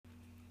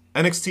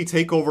NXT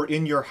TakeOver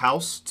in Your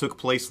House took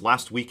place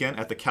last weekend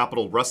at the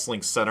Capitol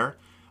Wrestling Center.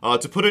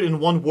 To put it in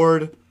one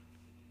word,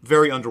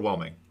 very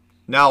underwhelming.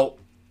 Now,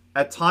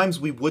 at times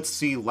we would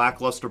see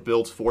lackluster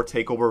builds for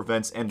TakeOver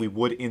events, and we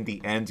would, in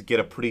the end, get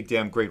a pretty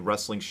damn great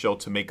wrestling show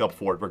to make up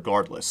for it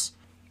regardless.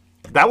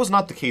 That was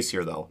not the case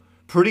here, though.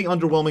 Pretty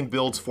underwhelming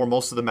builds for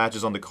most of the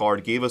matches on the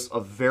card gave us a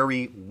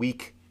very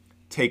weak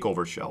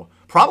TakeOver show.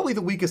 Probably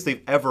the weakest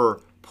they've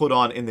ever put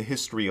on in the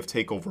history of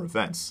TakeOver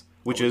events.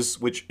 Which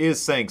is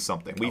saying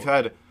something. We've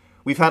had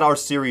our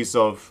series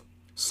of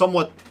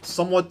somewhat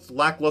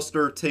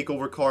lackluster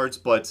TakeOver cards,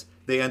 but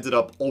they ended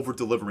up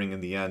over-delivering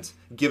in the end,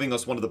 giving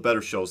us one of the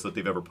better shows that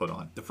they've ever put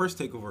on. The first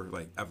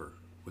TakeOver ever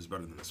was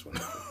better than this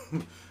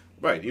one.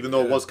 Right, even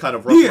though it was kind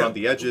of rough around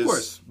the edges. Of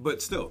course,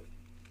 but still,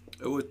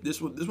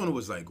 this one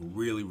was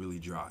really, really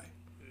dry.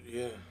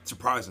 Yeah.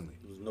 Surprisingly,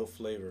 There was no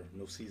flavor,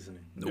 no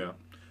seasoning. nope. Yeah.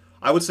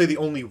 I would say the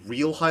only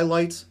real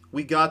highlight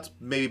we got,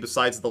 maybe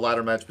besides the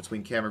ladder match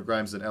between Cameron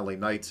Grimes and LA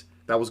Knight,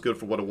 that was good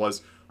for what it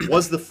was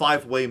the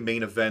 5-way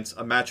main event,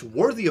 a match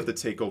worthy of the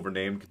TakeOver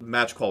name,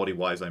 match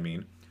quality-wise, I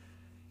mean,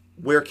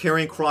 where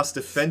Karrion Kross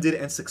defended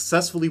and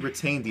successfully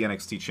retained the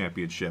NXT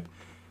Championship.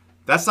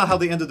 That's not how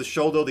they ended the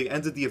show, though. They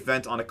ended the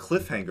event on a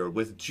cliffhanger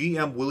with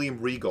GM William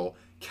Regal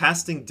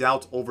casting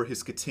doubt over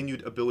his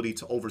continued ability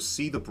to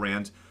oversee the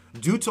brand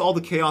due to all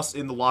the chaos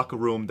in the locker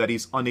room that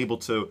he's unable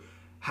to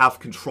have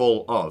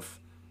control of.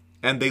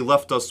 And they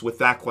left us with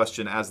that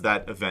question as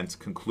that event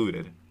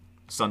concluded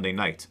Sunday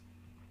night.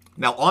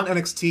 Now, on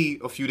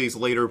NXT a few days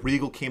later,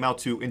 Regal came out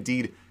to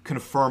indeed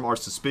confirm our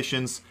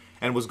suspicions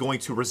and was going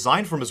to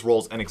resign from his role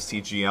as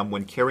NXT GM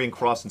when Karrion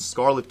Kross and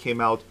Scarlett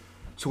came out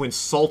to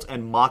insult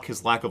and mock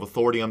his lack of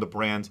authority on the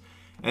brand.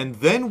 And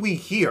then we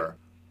hear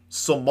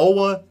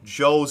Samoa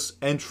Joe's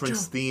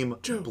entrance theme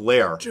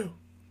blare.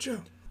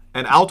 Joe.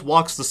 And out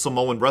walks the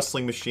Samoan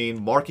wrestling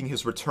machine, marking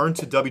his return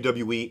to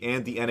WWE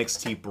and the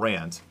NXT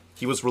brand.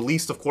 He was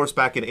released, of course,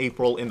 back in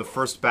April in the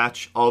first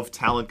batch of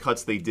talent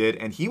cuts they did,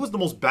 and he was the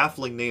most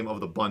baffling name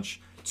of the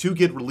bunch to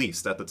get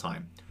released at the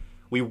time.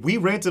 We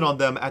ranted on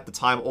them at the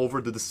time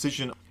over the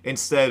decision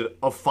instead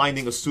of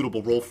finding a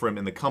suitable role for him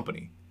in the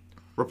company.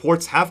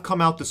 Reports have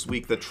come out this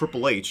week that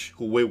Triple H,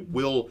 who we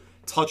will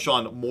touch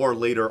on more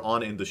later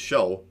on in the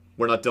show,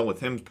 we're not done with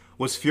him,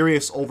 was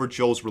furious over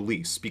Joe's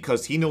release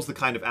because he knows the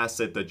kind of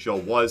asset that Joe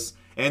was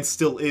and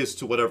still is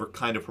to whatever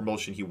kind of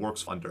promotion he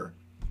works under.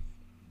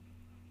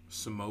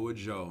 Samoa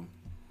Joe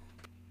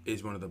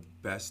is one of the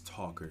best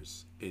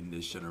talkers in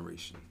this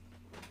generation.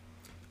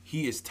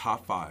 He is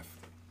top 5.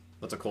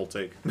 That's a cold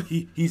take.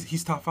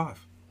 He's top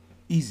 5,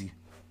 easy.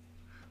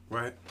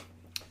 Right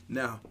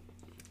now,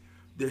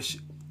 the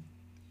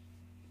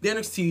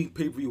NXT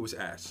pay-per-view was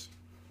ass.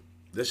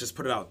 Let's just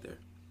put it out there.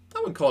 I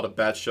wouldn't call it a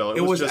bad show.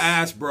 It was just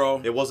ass,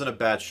 bro. It wasn't a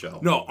bad show.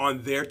 No,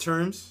 on their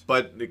terms.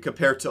 But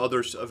compared to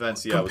other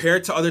events, yeah.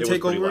 Compared to other it was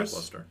pretty takeovers?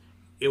 lackluster.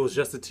 It was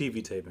just a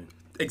TV taping.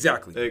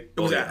 Exactly. It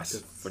was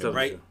ass. Pretty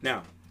Right? much.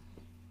 Now,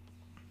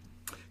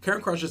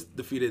 Karrion Kross just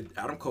defeated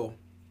Adam Cole,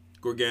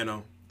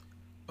 Gargano,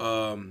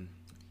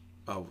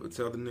 what's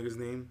the other nigga's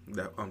name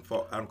that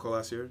fought Adam Cole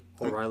last year?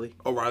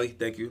 O'Reilly,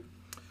 thank you.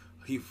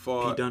 He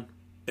fought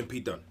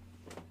Pete Dunne.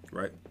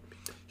 Right?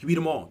 He beat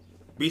them all.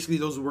 Basically,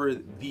 those were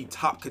the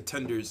top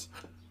contenders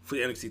for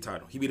the NXT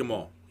title. He beat them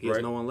all. He has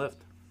no one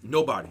left.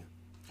 Nobody.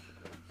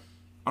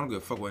 I don't give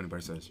a fuck what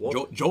anybody says.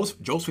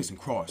 Joe's facing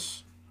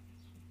Kross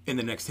in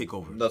the next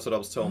takeover. That's what I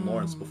was telling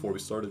Lawrence before we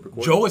started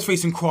recording. Joe is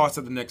facing Kross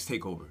at the next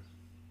takeover.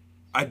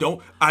 I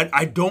don't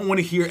want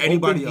to hear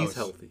anybody else. He's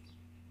healthy.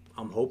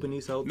 I'm hoping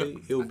he's healthy.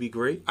 It would be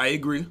great. I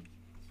agree.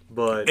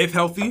 But if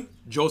healthy,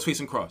 Joe's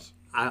facing Kross.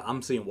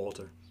 I'm seeing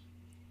Walter.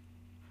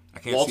 I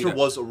can't see that. Walter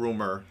was a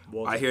rumor.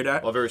 I hear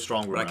that. A very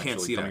strong rumor, but I can't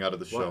actually, see coming that. out of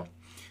the show.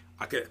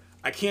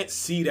 I can't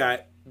see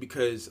that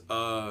because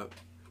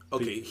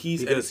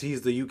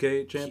he's the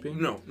UK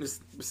champion. No, it's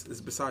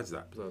besides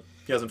that.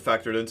 He hasn't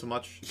factored into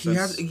much. He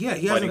hasn't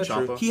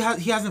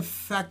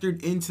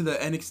factored into the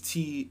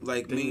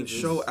NXT main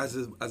show as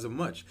of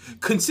much.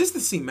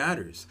 Consistency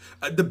matters.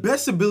 The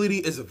best ability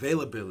is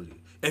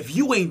availability. If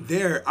you ain't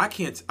there, I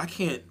can't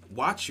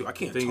watch you. I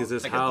can't. The thing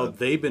is how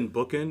they've been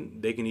booking.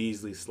 They can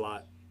easily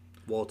slot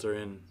Walter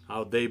in.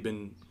 How they've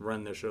been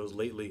running their shows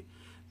lately.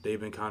 They've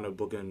been kind of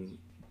booking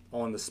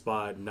on the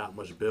spot, not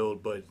much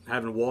build, but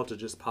having Walter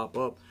just pop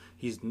up,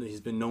 he's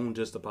been known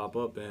just to pop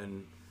up,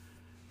 and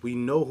we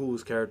know who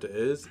his character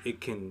is. It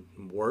can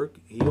work.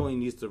 He only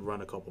needs to run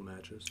a couple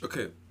matches.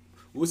 Okay,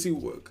 we'll see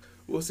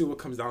what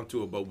comes down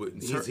to it. But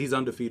he's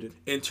undefeated.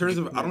 In terms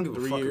of, I don't give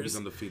a fuck if he's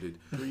undefeated.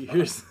 3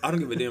 years. I don't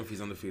give a damn if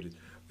he's undefeated.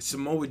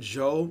 Samoa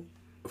Joe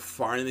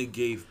finally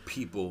gave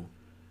people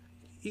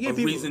a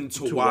reason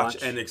to watch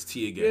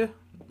NXT again. Yeah.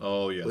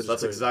 Oh yes,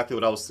 that's exactly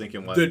what I was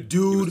thinking when he was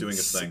doing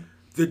his thing.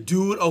 The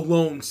dude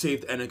alone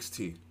saved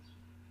NXT.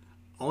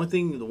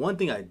 The one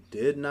thing I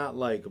did not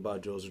like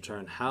about Joe's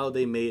return, how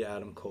they made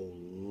Adam Cole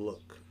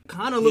look.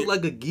 Kind of looked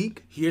like a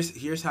geek.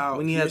 Here's how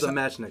when he has a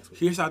match next week.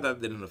 Here's how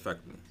that didn't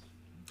affect me,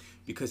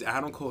 because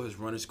Adam Cole has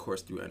run his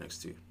course through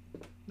NXT.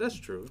 That's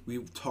true.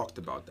 We've talked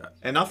about that.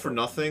 And not for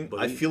nothing, But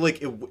I feel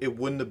like it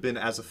wouldn't have been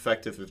as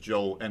effective if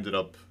Joe ended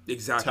up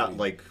Exactly.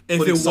 like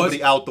putting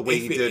somebody out the way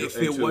he did if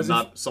it into wasn't-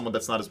 not someone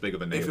that's not as big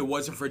of a name. If it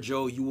wasn't for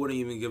Joe, you wouldn't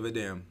even give a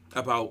damn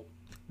about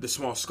the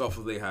small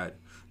scuffle they had.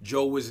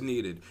 Joe was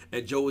needed,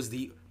 and Joe was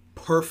the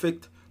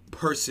perfect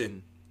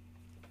person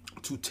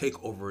to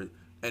take over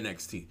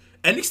NXT.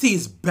 NXT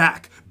is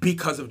back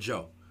because of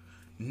Joe.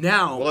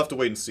 Now, We'll have to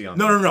wait and see on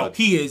no, that. no, no. but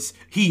He is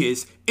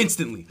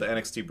instantly. the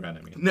NXT brand,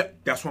 I mean. No,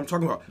 that's what I'm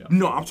talking about.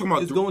 No, I'm talking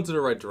about. It's going to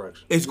the right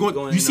direction. It's going.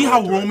 in You the see right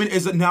how direction. Roman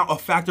is now a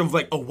factor of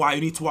like, oh, why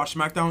you need to watch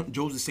SmackDown?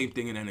 Joe's the same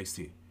thing in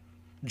NXT.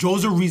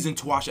 Joe's a reason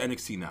to watch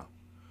NXT now.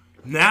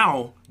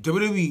 Now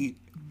WWE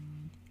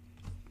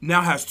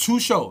now has 2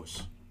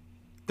 shows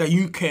that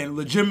you can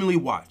legitimately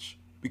watch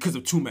because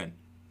of 2 men: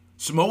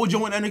 Samoa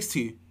Joe in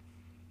NXT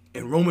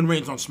and Roman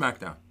Reigns on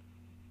SmackDown.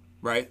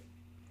 Right?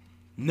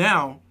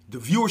 Now the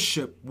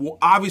viewership will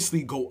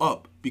obviously go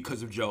up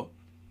because of Joe.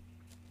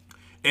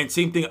 And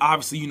same thing,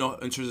 obviously, in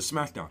terms of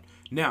SmackDown.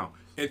 Now,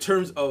 in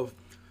terms of,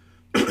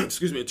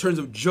 excuse me, in terms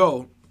of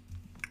Joe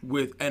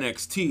with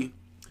NXT,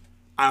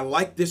 I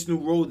like this new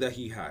role that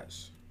he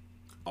has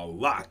a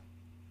lot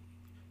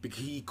because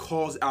he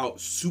calls out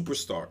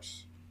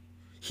superstars.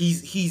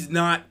 He's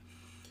not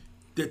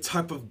the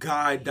type of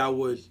guy that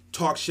would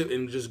talk shit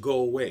and just go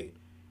away.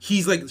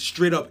 He's like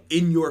straight up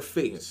in your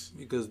face.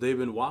 Because they've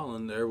been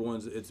wilding.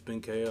 It's been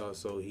chaos,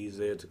 so he's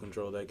there to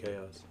control that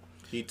chaos.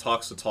 He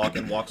talks the talk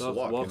and walks the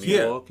walk. Walks and the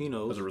Yeah. walk, he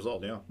knows. As a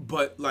result, yeah.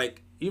 But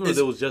like, Even though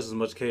there was just as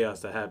much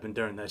chaos that happened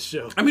during that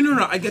show. I mean,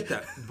 no, I get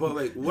that. But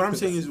like, what I'm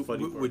saying is, That's the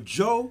funny with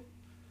Joe,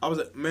 I was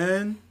like,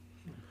 man,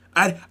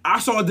 I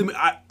saw them.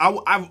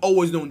 I've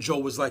always known Joe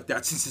was like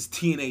that since his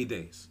TNA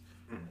days.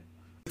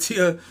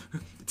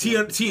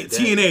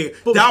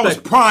 TNA, Put that was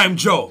respect. prime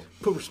Joe.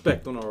 Put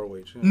respect on ROH.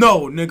 Yeah.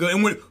 No, nigga,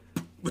 and when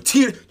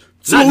TNA,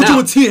 so Not was now.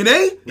 doing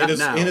TNA. Not in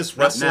now. his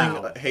Not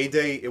wrestling now.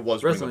 heyday, it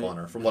was Wrestling. Ring of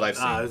Honor, from what I've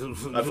seen.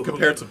 I've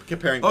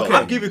comparing Okay. both.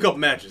 I'll give you a couple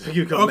matches.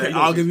 Okay,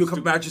 I'll give you a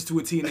couple matches to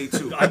a TNA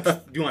too.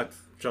 You want?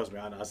 Trust me,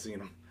 I've seen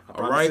them. I've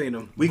right. seen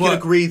them. We But- can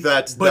agree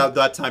that but-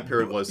 that time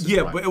period was his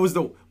Yeah, prime. but it was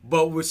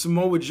but with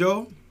Samoa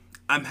Joe,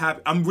 I'm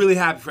happy. I'm really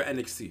happy for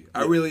NXT.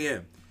 I really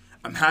am.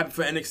 I'm happy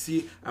for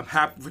NXT. I'm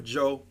happy for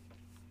Joe.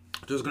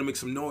 Joe's gonna make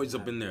some noise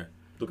up in there.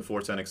 Looking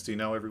forward to NXT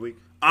now every week.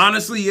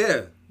 Honestly,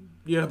 yeah.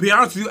 Yeah. To be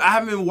honest with you, I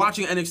haven't been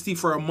watching NXT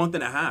for a month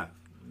and a half.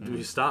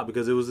 We stopped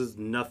because there was just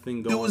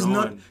nothing going was on.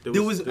 not-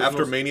 there was-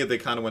 After no- Mania, they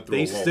kind of went through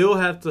They a lull.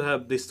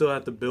 still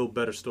have to build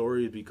better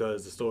stories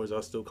because the stories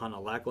are still kind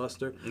of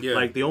lackluster. Yeah.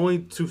 Like the only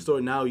 2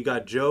 stories now, you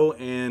got Joe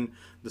and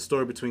the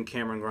story between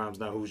Cameron Grimes.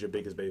 Now, who's your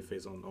biggest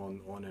babyface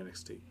on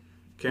NXT?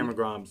 Cameron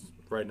Grimes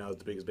right now is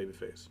the biggest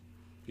babyface,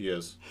 He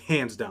is.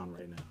 hands down.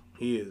 Right now,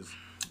 he is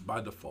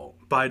By default.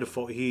 by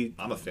default.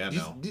 I'm a fan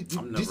now. Did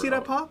I'm you never see that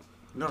out. pop?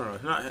 No.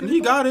 And he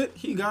got it.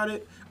 He got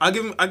it. I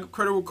give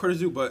credit where credit's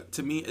due, but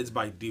to me, it's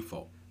by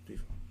default.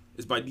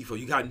 It's by default.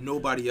 You got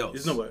nobody else.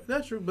 There's nobody.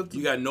 That's true, but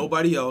You got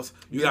nobody else.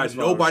 You Yeah, got as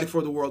far as- nobody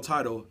for the world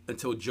title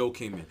until Joe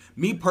came in.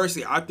 Me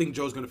personally, I think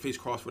Joe's gonna face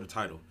Cross for the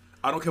title.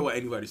 I don't care what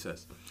anybody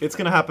says. It's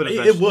gonna happen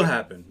it will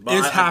happen. But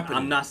It's happening.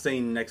 I'm not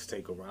saying next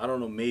takeover. I don't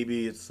know.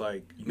 Maybe it's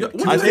like Yeah,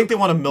 I think they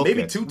want to milk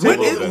Maybe it. 2 a When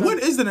little is, bit. when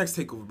is the next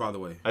takeover, by the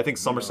way? I think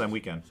SummerSlam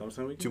weekend.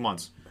 SummerSlam weekend? 2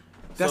 months.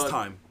 That's So,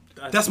 time.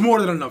 I- That's more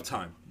than enough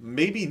time.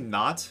 Maybe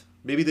not.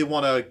 Maybe they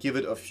want to give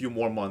it a few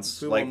more months.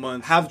 Few like more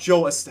months. have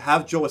Joe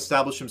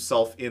establish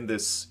himself in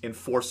this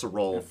enforcer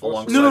role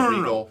alongside No.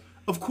 Regal.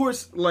 Of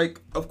course,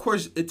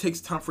 it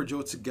takes time for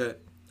Joe to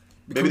get.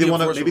 Maybe they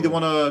want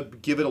to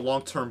give it a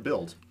long-term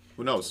build.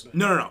 Who knows?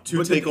 No. 2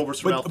 But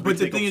takeovers from now, 3 but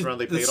the thing takeovers is, from now,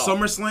 they the paid off.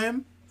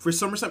 SummerSlam for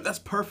SummerSlam, that's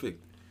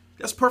perfect.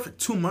 That's perfect.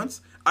 2 months.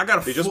 I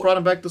got a. They just full- brought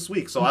him back this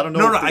week, so I don't know.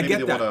 No, if I maybe get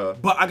they that. wanna...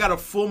 But I got a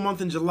full month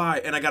in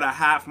July and I got a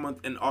half month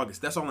in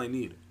August. That's all I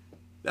need.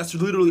 That's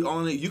literally all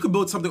I need. You could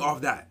build something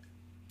off that.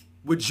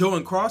 With Joe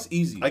and Cross,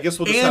 easy. I guess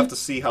we'll just And- have to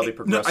see how they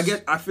progress. No,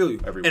 I feel you.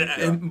 every and, week,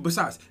 yeah. and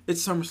besides,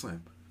 it's SummerSlam.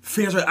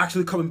 Fans are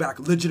actually coming back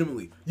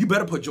legitimately. You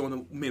better put Joe in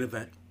the main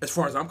event, as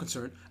far as I'm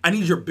concerned. I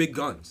need your big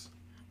guns.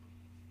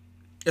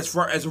 As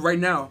far as right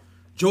now,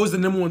 Joe is the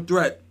number 1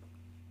 threat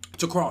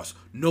to Cross.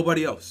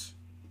 Nobody else.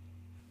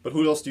 But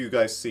who else do you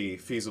guys see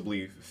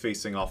feasibly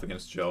facing off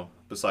against Joe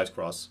besides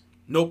Cross?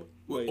 Nope.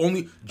 Wait,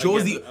 Only Joe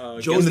is the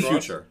against Joe is the the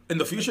Cross? future. In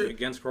the future,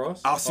 Against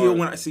Cross? I'll see it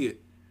when I see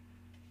it.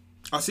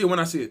 I'll see it when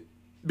I see it.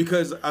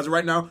 Because as of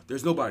right now,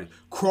 there's nobody.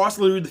 Cross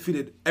literally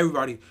defeated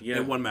everybody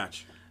in one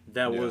match.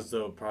 That Yeah. was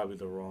probably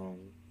the wrong.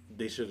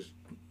 They should have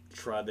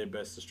tried their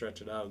best to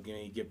stretch it out.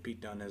 Give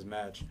Pete Dunne his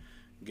match,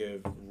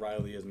 give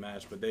Riley his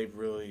match, but they've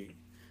really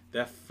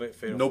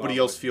fatal Nobody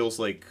flaw- else feels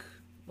like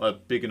a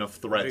big enough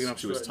threat big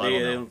enough to his threat. title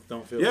They now.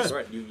 don't feel Yeah. that's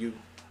right. You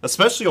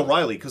Especially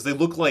O'Reilly, because they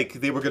look like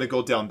they were going to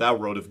go down that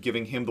road of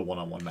giving him the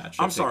one-on-one match.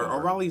 I'm at sorry, TakeOver.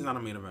 O'Reilly's not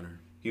a main eventer.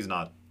 He's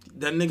not.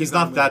 That nigga's He's not a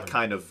not main that eventer.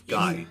 kind of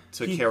guy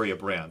to carry a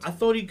brand. I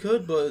thought he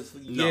could, but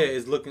No.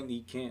 it's looking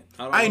he can't.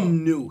 I don't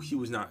know. knew he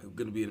was not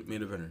going to be a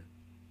main eventer.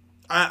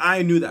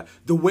 I knew that.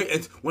 The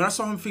way when I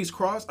saw him face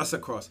Cross, I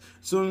said Cross.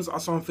 As soon as I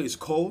saw him face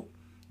Cole,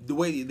 the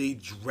way they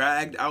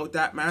dragged out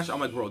that match, I'm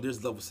like, bro,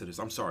 there's levels to this.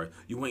 I'm sorry,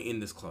 you ain't in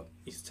this club.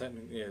 He's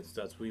technically,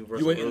 that's we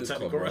You ain't in this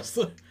technical club, bro.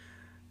 wrestler.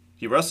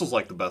 He wrestles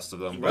like the best of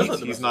them. wrestles He's,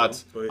 the he's best not.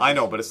 of them, but I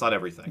know, but it's not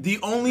everything. The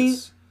only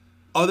It's-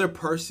 other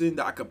person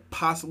that I could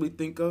possibly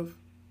think of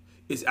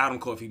is Adam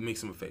Cole if he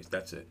makes him a face.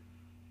 That's it.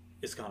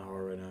 It's kind of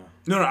hard right now.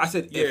 No, I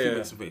said if he Yeah.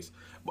 makes him a face.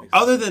 But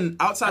other than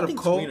outside I of think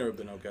Cole, Tweener have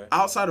been okay.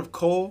 outside of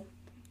Cole,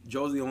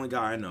 Joe's the only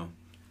guy I know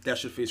that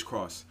should face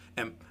Cross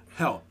and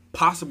hell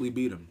possibly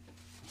beat him.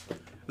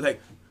 Like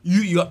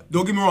you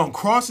don't get me wrong,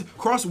 Cross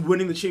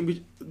winning the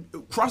championship,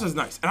 Cross is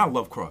nice and I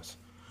love Cross,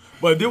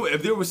 but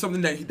if there was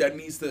something that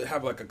needs to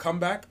have like a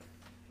comeback,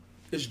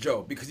 it's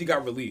Joe because he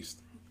got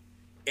released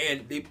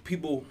and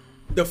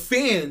the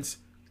fans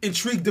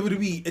intrigued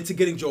WWE into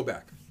getting Joe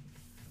back.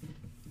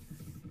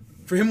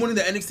 For him winning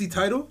the NXT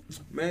title,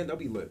 man, that'll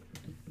be lit,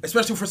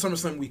 especially for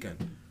SummerSlam weekend.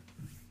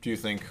 Do you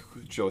think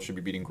Joe should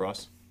be beating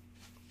Cross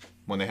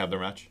when they have their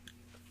match?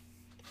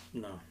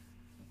 No.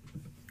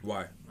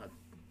 Why?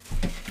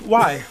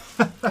 Why?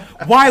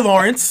 Why,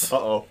 Lawrence?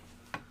 Uh-oh.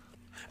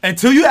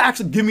 Until you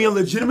actually give me a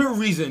legitimate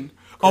reason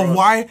of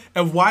why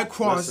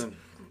Cross Listen.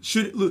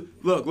 should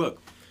look.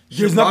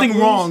 There's Should nothing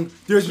Brock wrong. lose?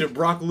 There's Should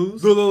Brock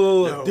lose?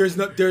 look. There's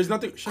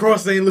nothing.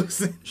 Cross ain't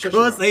losing. Shut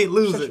Cross your ain't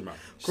mouth. Shut losing. your mouth.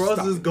 Cross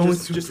Stop. is going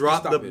Just to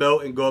drop stop the it.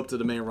 belt and go up to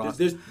the main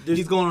roster.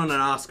 He's going on an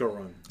Oscar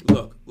run.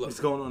 Look. He's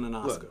going on an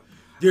Oscar. Look,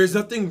 there's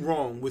nothing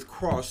wrong with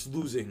Cross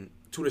losing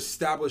to an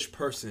established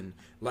person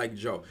like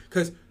Joe.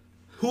 Because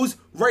who's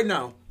right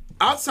now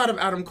outside of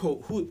Adam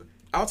Cole?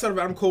 Outside of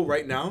Adam Cole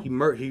right now? He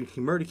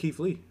murdered Keith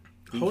Lee.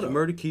 He Hold up.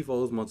 murdered Keith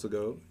all those months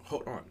ago.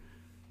 Hold on.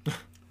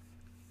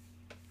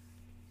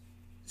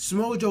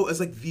 Samoa Joe is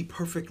like the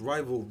perfect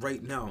rival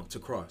right now to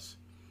Cross.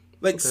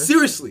 Like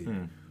seriously.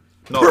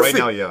 No, Perfect. right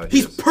now, yeah.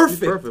 He's is.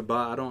 perfect. He's perfect,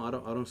 but I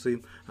don't see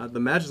him. The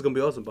match is gonna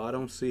be awesome, but I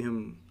don't see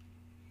him.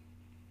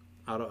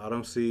 I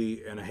don't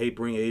see, and I hate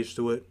bringing age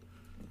to it.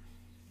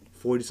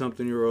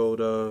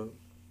 40-something-year-old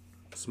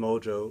Samoa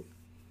Joe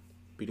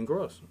beating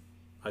Cross.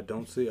 I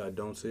don't see it. I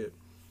don't see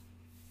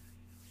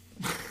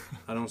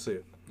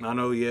it. I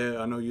know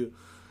you.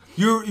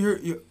 You're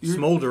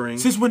Smoldering.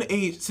 Since when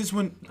age? Since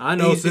when? I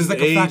know age since is like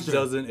age a factor?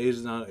 doesn't age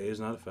is not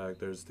a factor.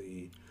 There's the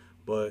E,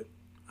 but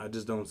I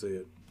just don't see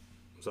it.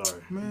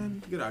 Sorry.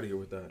 Man, get out of here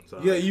with that.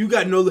 Sorry. Yeah, you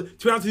got no. To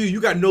be honest with you, you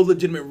got no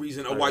legitimate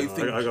reason of why you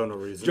think. I got no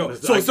reason. Joe. I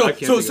So can't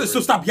think of a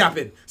reason. stop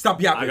yapping. Stop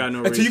yapping. I got no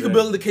Until you reason. can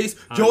build the case.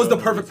 I Joe is got the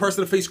no perfect reason.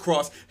 person to face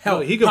Cross. Hell,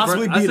 No, he could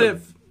possibly I beat said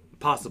him.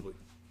 possibly.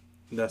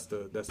 That's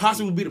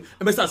Possibly beat him.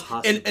 And besides,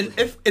 and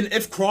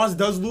if Cross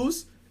does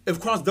lose, They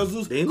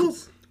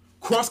lose.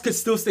 Cross could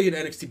still stay in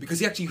NXT because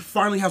he actually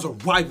finally has a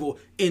rival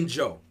in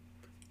Joe.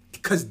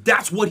 Because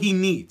that's what he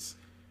needs.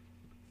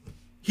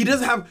 He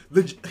doesn't have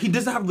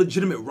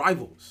legitimate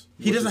rivals.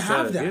 He doesn't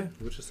have that. Yeah,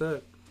 which is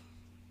sad.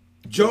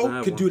 Joe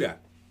have could one. do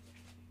that.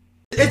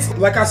 It's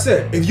like I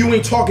said, if you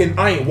ain't talking,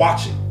 I ain't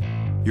watching.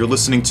 You're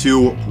listening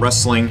to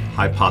Wrestling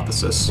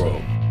Hypothesis.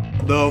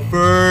 The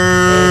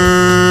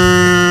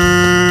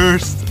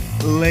first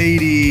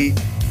lady.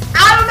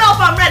 I don't know if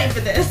I'm ready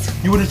for this.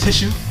 You want a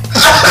tissue?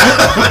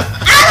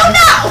 I don't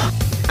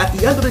know. At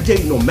the end of the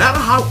day, no matter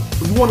how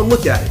you want to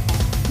look at it,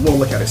 you want to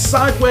look at it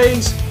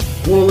sideways,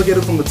 you want to look at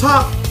it from the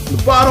top, from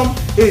the bottom,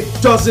 it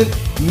doesn't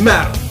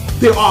matter.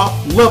 There are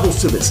levels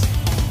to this.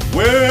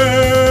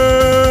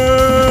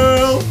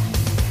 Well.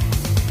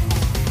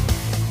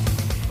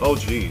 Oh,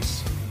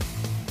 jeez.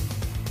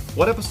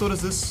 What episode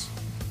is this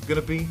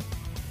gonna be?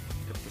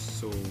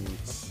 Episode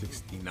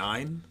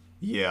 69.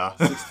 Yeah.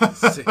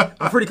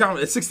 I'm pretty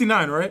confident. It's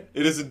 69, right?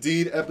 It is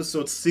indeed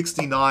episode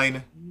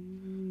 69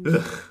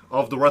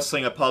 of the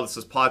Wrestling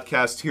Hypothesis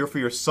podcast, here for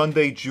your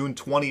Sunday, June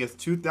 20th,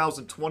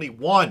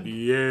 2021.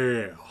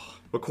 Yeah.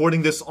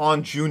 Recording this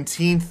on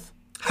Juneteenth.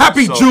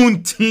 Happy So-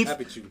 Juneteenth,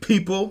 Happy Juneteenth.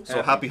 people.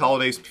 So happy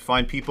holidays,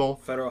 fine people.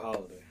 Federal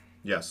holiday.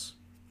 Yes.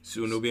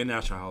 Soon it'll be a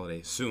national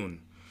holiday.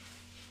 Soon.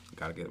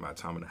 Gotta get my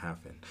time and a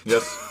half in.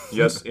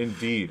 Yes,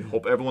 indeed.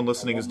 Hope everyone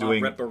listening is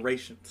doing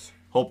reparations.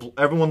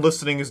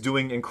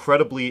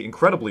 incredibly,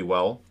 incredibly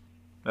well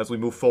as we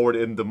move forward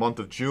in the month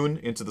of June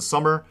into the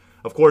summer.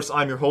 Of course,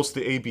 I'm your host,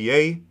 the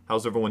ABA.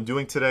 How's everyone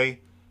doing today?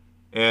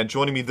 And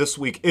joining me this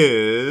week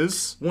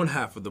is... One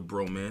half of the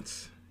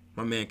bromance.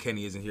 My man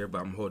Kenny isn't here,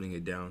 but I'm holding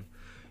it down.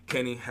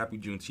 Kenny, happy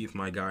Juneteenth,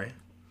 my guy.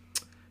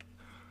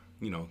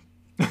 You know,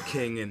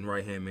 king and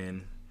right-hand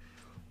man.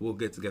 We'll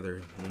get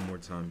together one more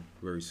time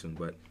very soon,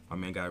 but my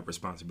man got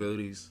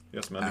responsibilities.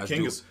 Yes, man. As The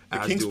king's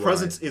do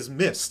presence I. is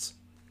missed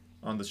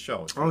on this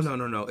show. Oh,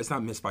 no. It's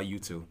not missed by you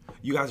two.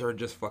 You guys are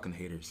just fucking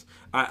haters.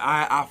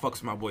 I fucks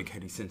with my boy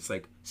Kenny since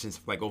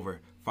over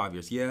 5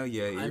 years. Yeah.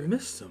 I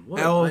missed him.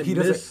 What? He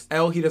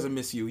doesn't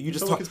miss you. You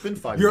just feel talk. like it's been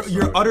 5 your years.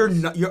 your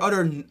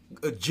utter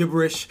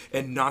gibberish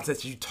and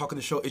nonsense you talk on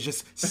the show is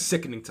just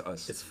sickening to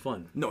us. It's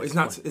fun. No, it's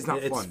not. It's not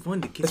It's fun.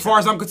 fun to get as far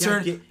as y'all- I'm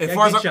concerned, y'all as get-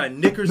 far as y'all get I'm y'all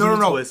knickers no.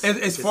 in a twist. As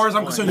It's far as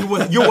I'm fun. concerned,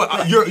 you're what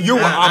Abba. You're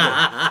what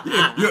Abba.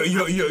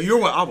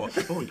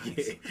 Oh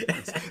yes.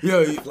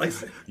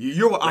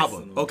 You're what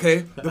Abba.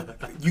 Okay.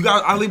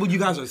 I label you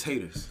guys as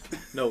haters.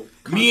 No.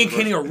 Me and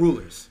Kenny are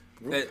rulers.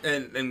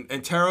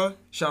 And Tara,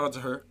 shout out to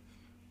her.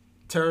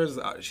 Tara's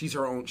she's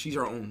her own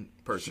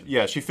person.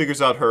 Yeah, she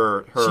figures out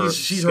her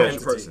She's her own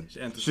schedule. person.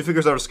 She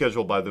figures out her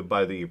schedule by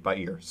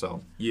ear.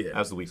 So Yeah.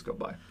 as the weeks go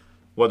by,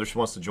 whether she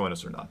wants to join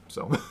us or not.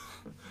 So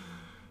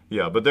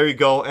yeah, but there you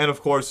go. And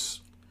of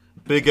course,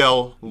 Big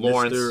L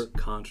Lawrence. Mr.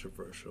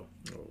 Controversial.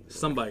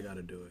 Somebody got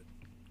to do it.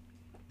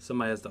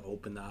 Somebody has to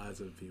open the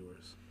eyes of the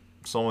viewers.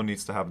 Someone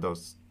needs to have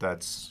those.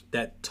 That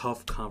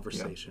tough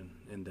conversation,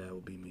 and that will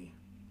be me.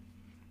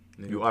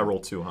 You eye roll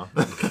too, huh?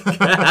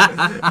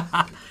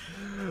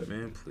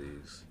 Man,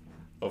 please.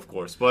 Of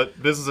course.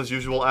 But business as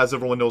usual, as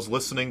everyone knows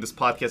listening, this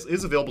podcast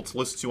is available to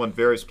listen to on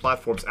various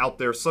platforms out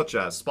there, such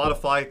as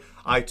Spotify,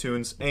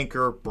 iTunes,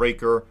 Anchor,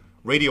 Breaker,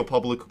 Radio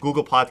Public,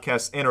 Google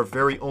Podcasts, and our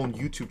very own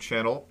YouTube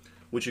channel,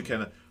 which you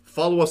can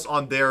follow us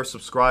on there,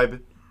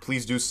 subscribe,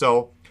 please do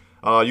so.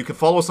 You can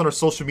follow us on our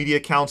social media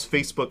accounts,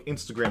 Facebook,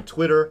 Instagram,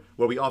 Twitter,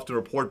 where we often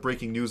report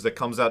breaking news that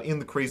comes out in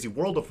the crazy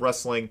world of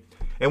wrestling,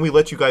 and we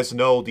let you guys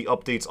know the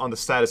updates on the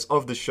status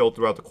of the show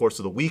throughout the course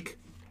of the week.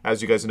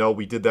 As you guys know,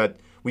 we did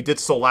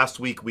so last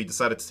week. We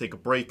decided to take a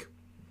break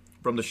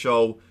from the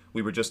show.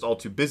 We were just all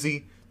too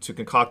busy to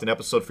concoct an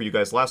episode for you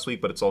guys last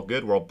week, but it's all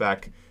good. We're all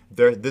back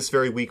there this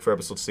very week for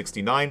episode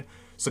 69.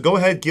 So go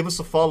ahead, give us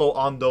a follow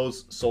on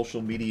those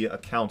social media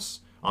accounts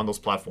on those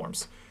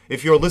platforms.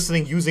 If you're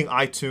listening using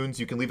iTunes,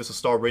 you can leave us a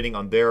star rating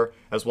on there,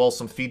 as well as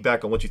some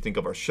feedback on what you think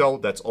of our show.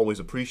 That's always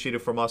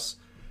appreciated from us.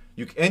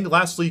 And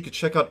lastly, you can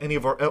check out any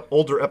of our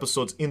older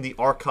episodes in the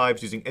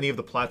archives using any of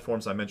the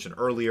platforms I mentioned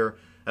earlier,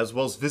 as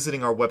well as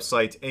visiting our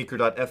website,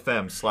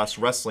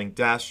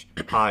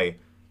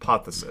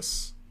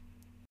 anchor.fm/wrestling-hypothesis.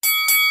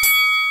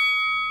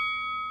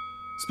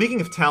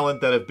 Speaking of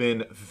talent that have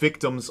been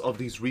victims of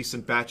these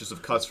recent batches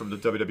of cuts from the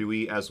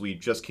WWE, as we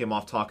just came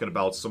off talking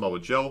about Samoa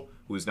Joe,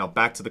 who is now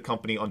back to the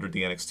company under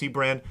the NXT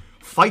brand,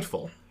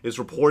 Fightful is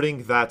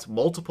reporting that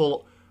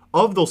multiple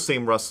of those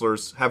same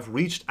wrestlers have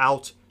reached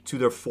out to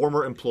their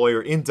former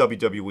employer in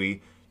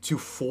WWE to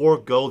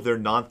forego their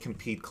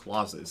non-compete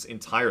clauses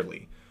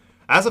entirely.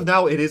 As of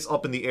now, it is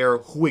up in the air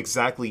who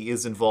exactly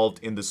is involved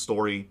in this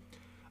story.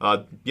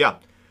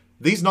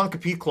 These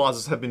non-compete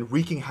clauses have been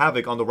wreaking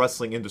havoc on the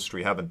wrestling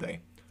industry, haven't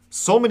they?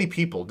 So many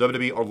people,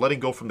 WWE, are letting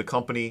go from the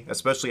company,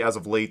 especially as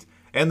of late,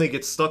 and they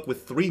get stuck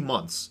with 3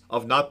 months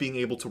of not being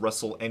able to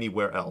wrestle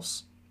anywhere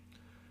else.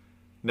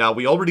 Now,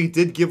 we already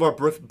did give our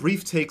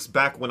brief takes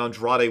back when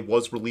Andrade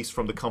was released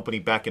from the company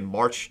back in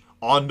March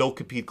on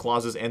no-compete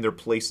clauses and their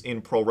place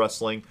in pro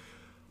wrestling.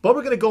 But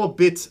we're going to go a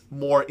bit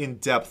more in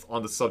depth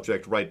on the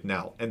subject right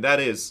now, and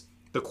that is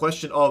the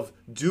question of,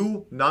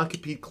 do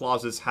non-compete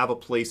clauses have a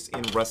place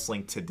in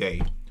wrestling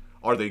today?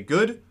 Are they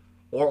good,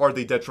 or are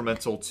they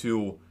detrimental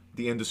to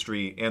the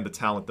industry and the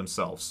talent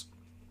themselves?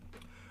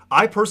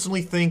 I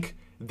personally think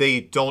they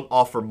don't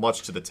offer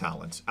much to the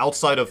talent.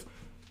 Outside of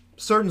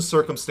certain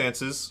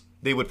circumstances,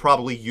 they would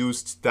probably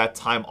use that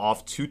time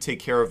off to take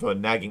care of a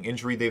nagging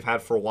injury they've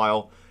had for a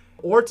while,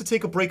 or to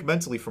take a break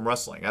mentally from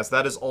wrestling, as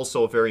that is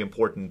also a very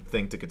important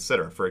thing to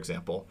consider, for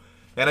example.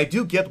 And I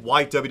do get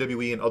why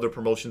WWE and other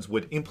promotions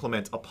would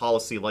implement a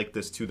policy like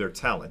this to their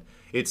talent.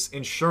 It's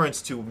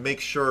insurance to make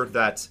sure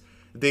that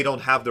they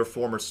don't have their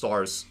former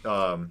stars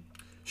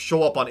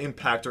show up on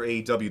Impact or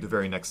AEW the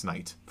very next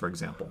night, for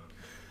example.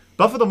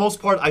 But for the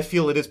most part, I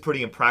feel it is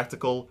pretty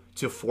impractical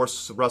to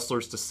force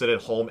wrestlers to sit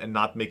at home and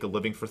not make a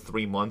living for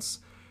 3 months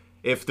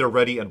if they're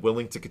ready and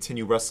willing to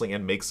continue wrestling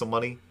and make some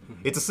money.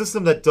 It's a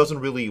system that doesn't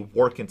really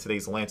work in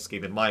today's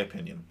landscape, in my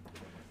opinion.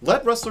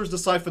 Let wrestlers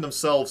decide for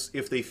themselves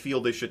if they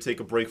feel they should take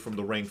a break from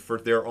the ring for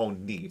their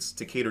own needs,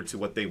 to cater to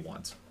what they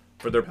want,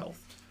 for their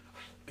health.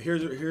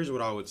 Here's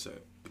what I would say.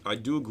 I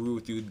do agree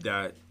with you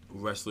that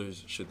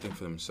wrestlers should think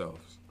for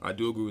themselves. I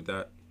do agree with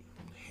that,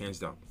 hands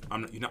down.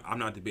 I'm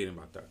not debating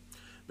about that.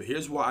 But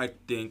here's why I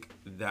think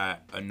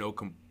that a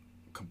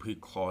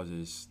no-compete clause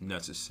is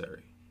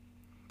necessary.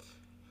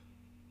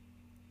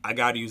 I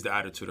got to use the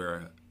Attitude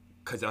Era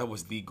because that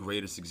was the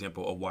greatest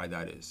example of why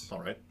that is. All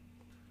right.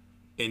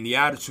 In the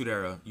Attitude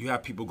Era, you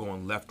have people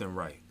going left and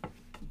right.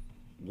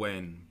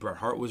 When Bret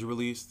Hart was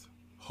released,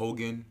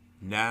 Hogan,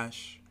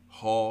 Nash,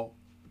 Hall,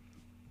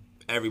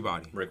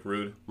 everybody. Rick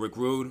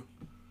Rude.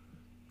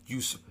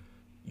 You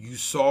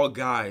saw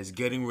guys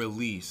getting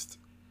released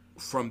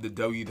from the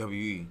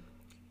WWE,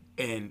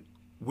 and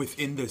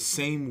within the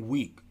same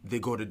week, they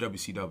go to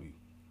WCW.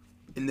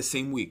 In the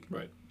same week.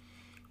 Right.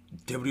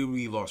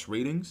 WWE lost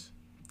ratings.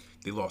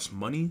 They lost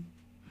money.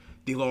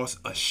 They lost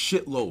a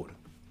shitload.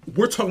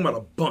 We're talking about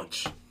a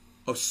bunch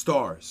of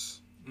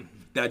stars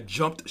that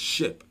jumped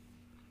ship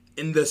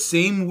in the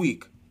same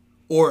week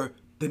or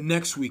the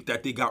next week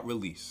that they got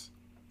released.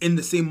 In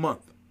the same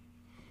month.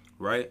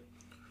 Right?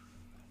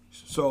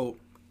 So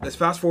let's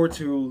fast forward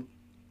to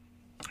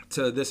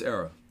this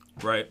era,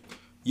 right?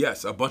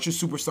 Yes, a bunch of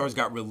superstars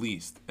got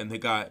released, and they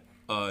got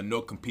a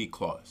no-compete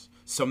clause.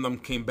 Some of them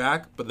came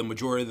back, but the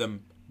majority of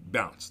them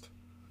bounced.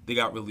 They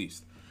got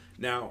released.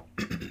 Now,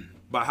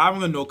 by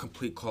having a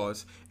no-compete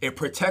clause, it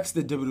protects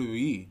the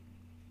WWE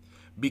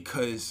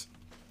because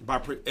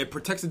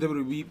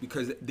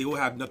they will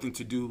have nothing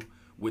to do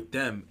with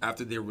them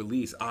after their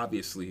release,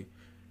 obviously,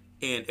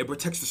 and it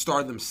protects the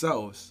star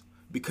themselves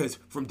because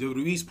from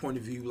WWE's point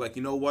of view, like,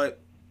 you know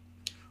what,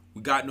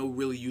 we got no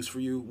really use for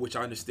you, which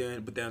I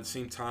understand, but then at the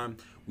same time,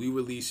 we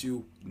release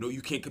you. No,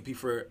 you can't compete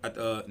for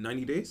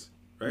 90 days,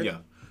 right? Yeah.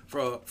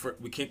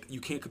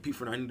 You can't compete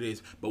for 90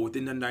 days, but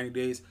within that 90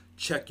 days,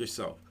 check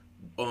yourself,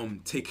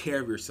 take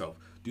care of yourself,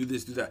 do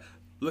this, do that.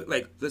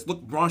 Let's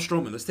look Braun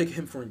Strowman. Let's take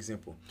him for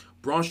example.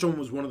 Braun Strowman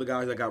was one of the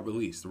guys that got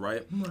released,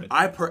 right?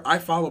 I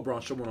follow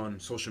Braun Strowman on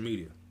social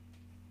media.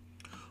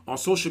 On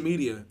social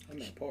media, I'm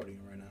not partying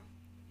right now.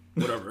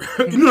 whatever.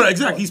 You know,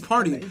 exactly. He's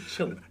partying. He's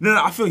chilling. No,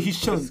 I feel he's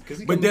chilling. 'Cause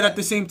he But come then back. at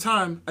the same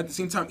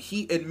time,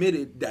 he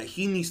admitted that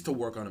he needs to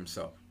work on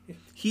himself.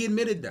 He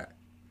admitted that,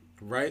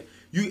 right?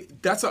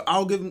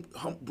 I'll give him.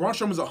 Braun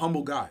Strowman's a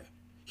humble guy.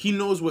 He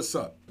knows what's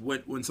up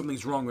when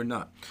something's wrong or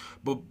not.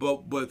 But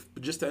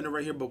just to end it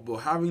right here, but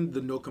having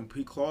the no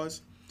compete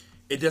clause,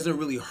 it doesn't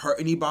really hurt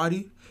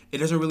anybody. It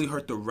doesn't really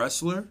hurt the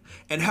wrestler.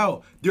 And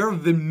hell, there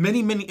have been many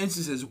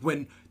instances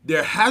when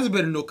there has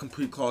been a no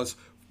compete clause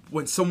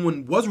when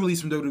someone was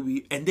released from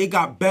WWE and they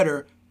got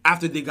better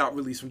after they got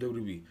released from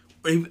WWE.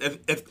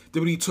 If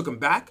WWE took them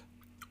back,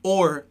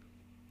 or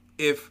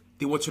if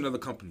they went to another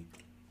company.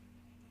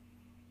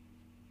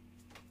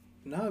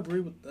 No, I agree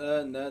with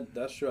that.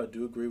 That's true. I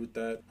do agree with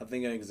that. I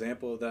think an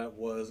example of that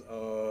was,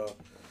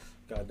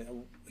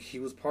 he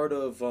was part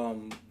of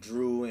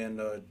Drew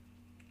and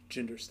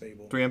Gender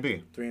Stable.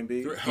 3MB.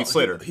 3MB. Heath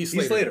Slater. Heath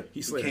Slater.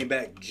 He came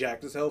back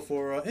jacked as hell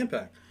for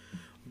Impact.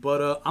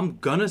 But I'm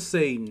gonna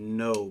say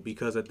no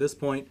because at this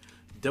point,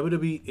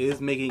 WWE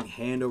is making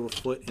hand over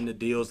foot in the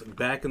deals.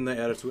 Back in the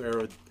Attitude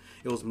Era,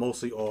 it was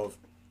mostly of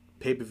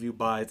pay-per-view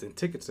buys and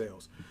ticket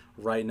sales.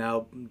 Right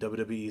now,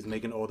 WWE is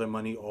making all their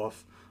money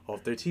off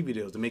their TV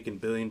deals. They're making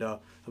 $1 billion. I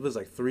think it's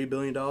like $3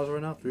 billion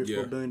right now, $3 or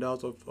 $4 billion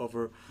off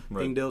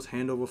thing deals,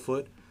 hand over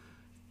foot.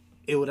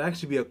 It would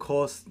actually be a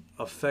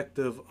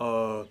cost-effective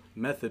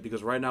method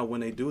because right now,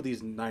 when they do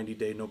these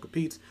 90-day no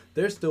competes,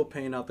 they're still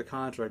paying out the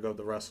contract of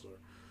the wrestler.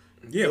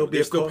 Yeah,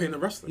 they're still paying the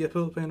wrestler. Yeah,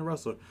 still paying the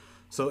wrestler.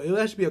 So it would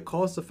actually be a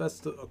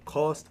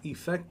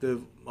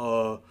cost-effective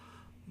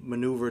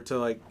maneuver to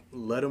like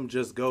let them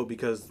just go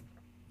because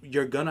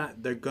they're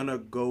gonna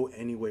go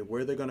anyway.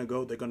 Where they're gonna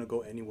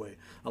go anyway.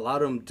 A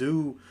lot of them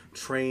do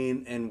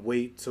train and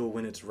wait till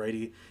when it's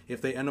ready.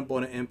 If they end up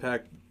on an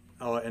Impact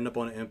or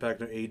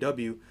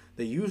AEW,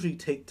 they usually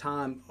take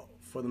time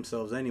for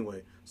themselves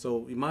anyway.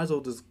 So you might as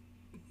well just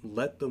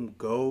let them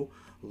go,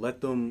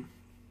 let them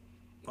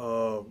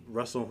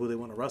wrestle who they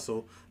want to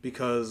wrestle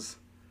because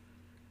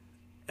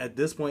at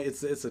this point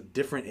it's a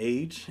different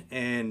age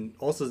and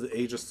also the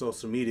age of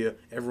social media.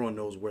 Everyone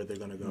knows where they're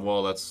gonna go.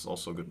 Well, that's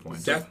also a good point.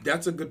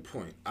 That's a good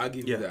point. I'll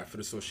give you Yeah. that for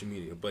the social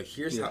media. But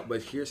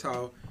here's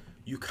how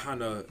you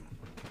kind of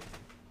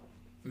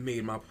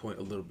made my point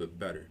a little bit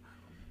better.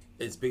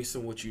 It's based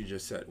on what you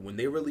just said. When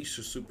they release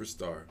a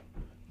superstar,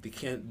 they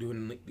can't do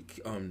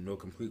no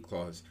complete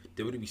clause.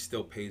 WWE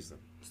still pays them.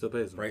 Still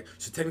pays them. Right?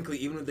 So technically,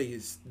 even if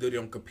they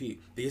don't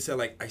compete, they just say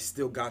like, I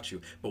still got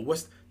you. But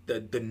what's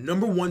the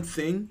number one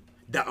thing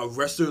that a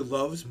wrestler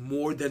loves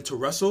more than to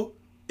wrestle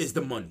is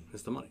the money.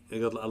 It's the money. A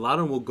lot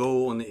of them will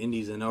go on the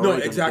indies and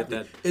already exactly.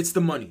 get that. It's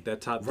the money.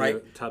 That top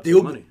right?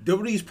 tier money.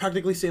 WWE's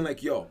practically saying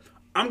like, yo,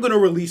 I'm gonna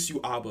release you,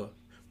 Abba,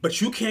 but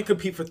you can't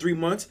compete for 3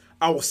 months.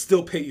 I will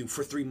still pay you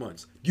for 3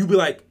 months. You be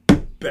like,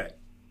 bet.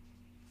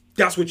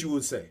 That's what you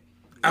would say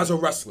as a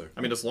wrestler.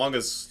 I mean, as long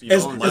as you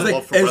As- know, as my like-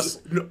 love for as-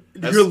 wrestling.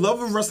 no, your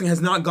love of wrestling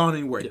has not gone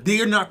anywhere. They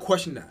are not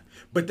questioning that.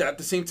 But at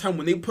the same time,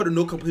 when they put a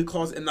no complete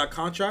clause in that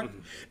contract,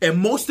 and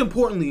most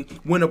importantly,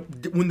 when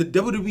the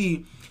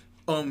WWE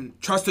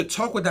tries to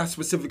talk with that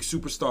specific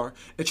superstar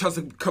and tries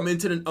to come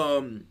into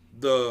the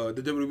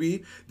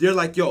WWE, they're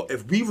like, yo,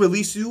 if we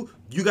release you,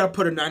 you gotta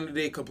put a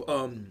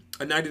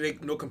 90-day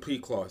no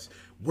complete clause.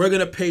 We're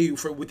gonna pay you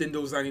for within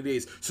those 90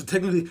 days. So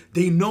technically,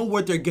 they know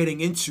what they're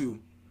getting into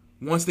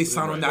once they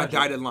sign on that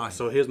dotted line.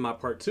 So here's my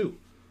part two.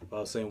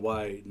 Saying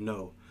why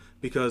no,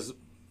 because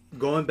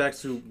going back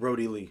to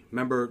Brody Lee,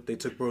 remember they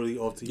took Brody Lee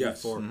off TV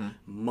Yes. for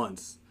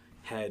months,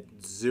 had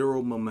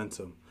zero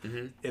momentum.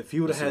 If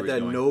he would have That's had where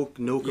that he's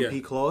no compete Yeah.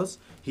 clause,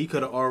 he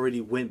could have already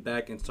went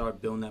back and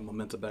started building that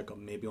momentum back up,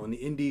 maybe on the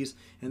indies,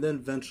 and then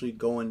eventually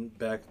going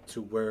back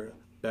to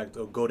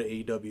go to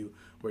AEW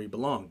where he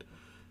belonged.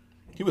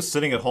 He was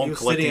sitting at home He was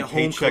collecting sitting at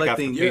home paycheck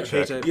collecting after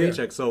paycheck.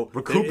 paycheck. So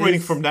there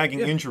Recuperating is- from nagging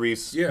yeah.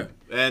 injuries. Yeah.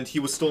 And he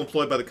was still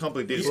employed by the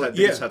company. They just had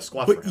to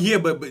squat for but him. yeah,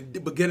 but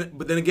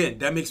then again,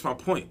 that makes my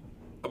point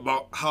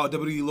about how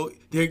WWE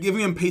they're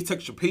giving him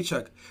paycheck to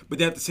paycheck, but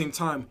then at the same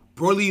time,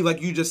 Broly,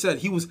 like you just said,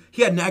 he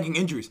had nagging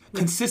injuries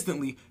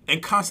consistently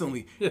and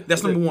constantly.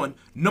 That's number one.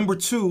 Number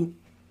two,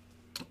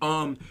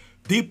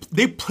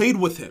 they played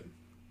with him.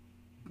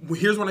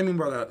 Here's what I mean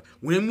by that.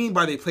 What I mean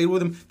by they played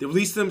with him, they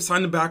released him,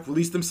 signed him back,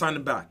 released him, signed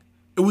him back.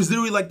 It was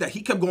literally like that.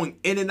 He kept going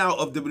in and out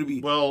of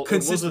WWE. Well, it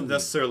wasn't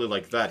necessarily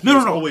like that. He No,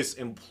 was no. always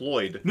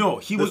employed. No,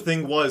 he the was-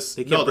 thing was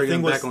They kept no, the bringing thing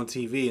him was back on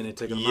TV and then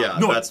taking him yeah, out.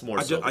 No, that's more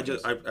I so. you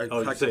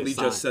practically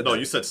said just said no, that.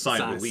 you said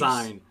sign release.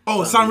 Sign.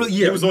 Oh, Sign Release.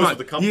 Yeah, He was always my- with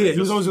the company, Yeah, he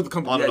was just always with the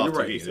company. on Yeah, and you're off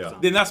right. TV, yeah.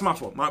 Then that's my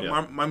fault. My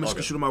Yeah.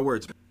 misconstrued Okay. my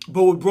words.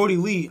 But with Brody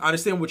Lee, I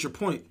understand what your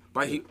point.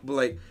 But he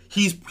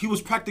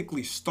was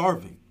practically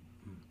starving,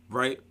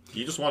 right?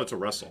 He just wanted to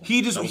wrestle.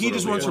 He just That was wanted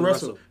literally to it.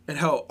 wrestle. And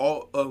hell,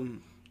 all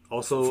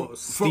Also,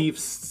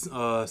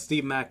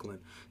 Steve Macklin.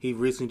 He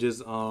recently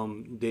just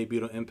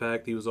debuted on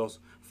Impact. He was also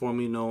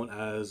formerly known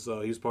as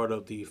he was part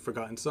of the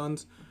Forgotten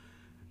Sons.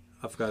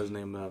 I forgot his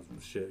name.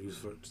 Shit, he was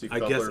Steve I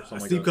Cutler guess or something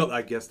like Steve that. Cutler.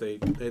 I guess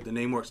the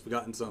name works.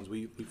 Forgotten Sons.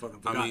 We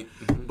fucking forgot. mean-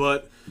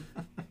 But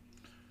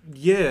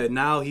yeah,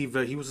 now he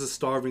was just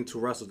starving to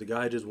wrestle. The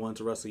guy just wanted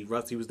to wrestle.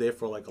 He was there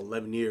for like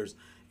 11 years,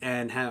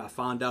 and I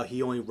found out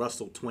he only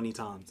wrestled 20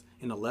 times.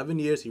 In 11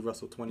 years, he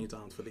wrestled 20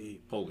 times for the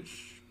E. Holy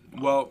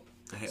well,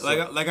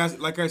 like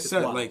I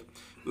said, wild. like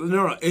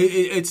no,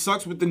 it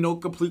sucks with the no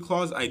complete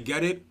clause. I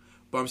get it.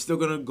 But I'm still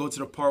gonna go to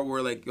the part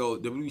where like, yo,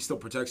 WWE still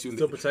protects you.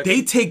 Still protects they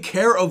you. take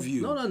care of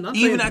you. No, not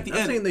even saying, at the not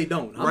end. saying they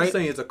don't. I'm right? just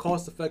saying it's a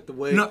cost-effective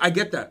way. No, I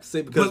get that.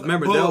 Because But-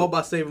 remember, but- they're all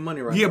about saving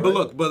money right Yeah, now. but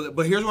right? look,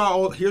 but here's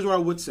what I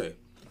would say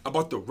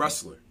about the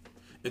wrestler.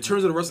 In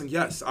terms of the wrestling,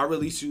 yes, I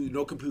release you,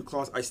 no complete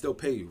clause, I still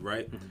pay you,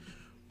 right?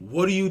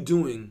 What are you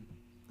doing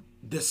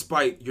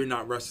despite you're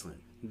not wrestling?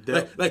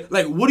 That-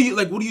 Like what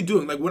are you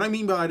doing? Like what I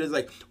mean by it is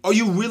like, are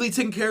you really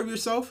taking care of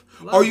yourself?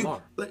 lot Are of you them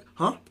are. like,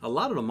 huh? A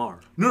lot of them are.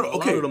 No, A lot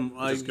okay. of them,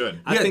 Which is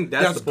good. I Yeah, think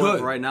that's the point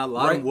good. right now. A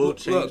lot Right? of them will Look,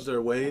 change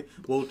their way.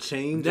 Will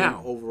change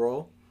Now.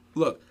 overall.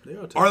 Look, They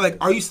are taking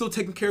are you still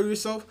taking care of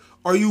yourself?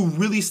 Are you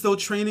really still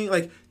training?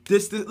 Like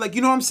this like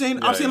you know what I'm saying?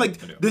 I'm saying yeah,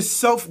 like I do. the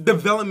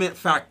self-development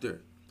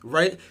factor,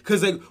 right?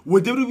 Because like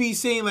what WWE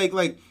saying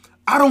like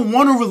I don't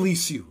want to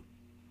release you.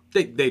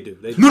 They do.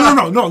 They do.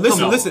 No.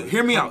 Listen, on. listen.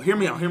 Hear me out.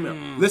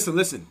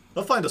 Listen.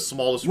 They'll find the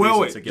smallest reason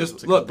Wait. to get Just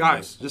to look, come to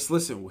guys. this. Just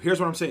listen. Here's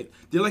what I'm saying.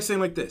 They're like saying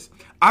like this.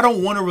 I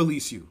don't want to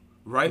release you,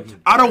 right? Mm-hmm.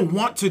 I don't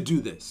want to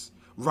do this,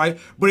 right?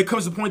 But it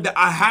comes to the point that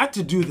I had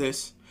to do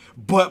this,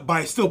 but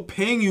by still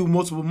paying you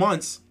multiple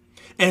months,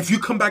 and if you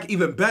come back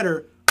even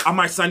better, I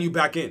might sign you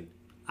back in.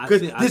 I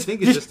 'Cause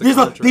think it's just the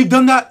contract. they've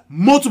done that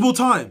multiple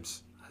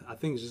times. I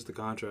think it's just the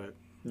contract.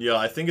 Yeah,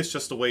 I think it's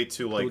just a way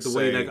to like The say.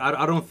 way, like,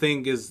 I don't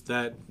think is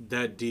that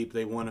deep.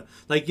 They want to,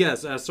 like,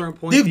 yes, at a certain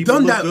point, They've people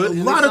done look that good a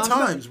in lot their of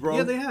contract. times, bro.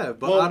 Yeah, they have,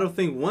 but Well- I don't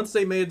think once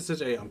they made the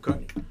decision, hey, I'm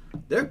cutting you.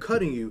 They're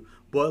cutting you,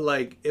 but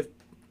like if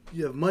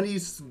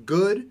money's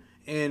good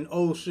and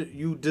oh shit,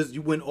 you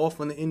went off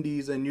on the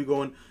indies and you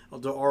going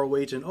to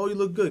ROH and oh you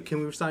look good,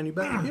 can we sign you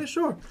back? Yeah,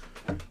 sure.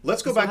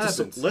 let's go That's back what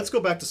to happens. let's go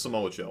back to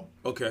Samoa Joe.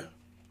 Okay.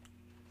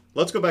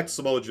 Let's go back to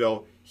Samoa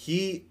Joe.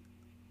 He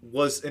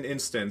was an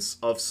instance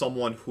of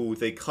someone who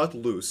they cut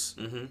loose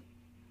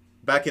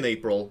back in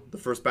April, the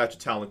first batch of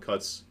talent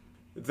cuts.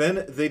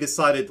 Then they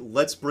decided,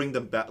 let's bring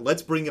them back.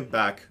 Let's bring him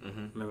back.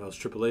 Remember, that was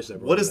Triple H that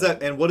brought What it is back.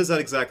 that? And what does that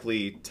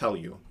exactly tell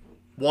you?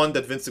 One,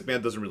 that Vince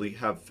McMahon doesn't really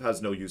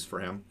has no use for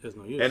him. There's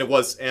no use. And it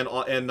was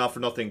and not for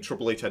nothing,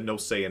 Triple H had no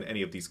say in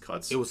any of these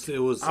cuts. It was.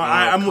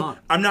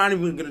 I'm not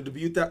even gonna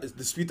dispute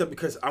that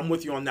because I'm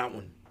with you on that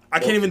one. I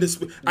can't even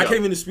dispute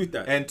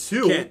that.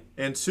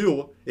 And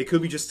two, it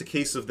could be just a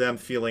case of them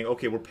feeling,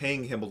 okay, we're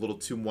paying him a little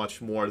too much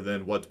more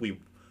than what we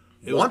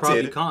It was probably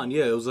wanted. Khan.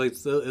 Yeah, it was like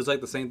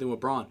the same thing with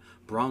Braun.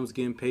 Braun was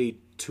getting paid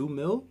 $2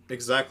 million.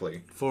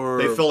 Exactly. For-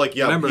 they felt like,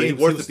 yeah, remember, he he ain't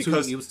was- worth he was it two-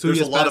 because he was 2 there's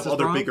a years lot past of his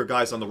other prime. bigger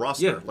guys on the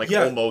roster, Yeah. like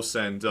Yeah. Omos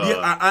and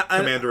I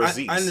Commander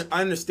Aziz.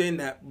 I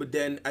understand that, but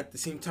then at the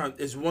same time,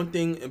 it's one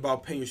thing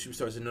about paying your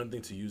superstars, another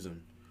thing to use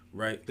them,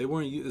 right? They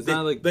weren't. It's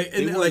not like they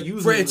and weren't like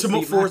using for, him with Steve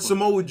for Macklin.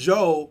 Samoa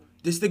Joe,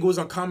 this nigga was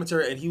on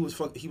commentary and he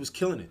was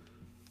killing it.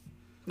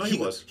 no, he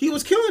was. He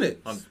was killing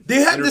it. Um, They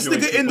had this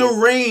interviewing nigga in the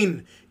people.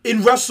 rain in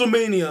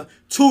WrestleMania.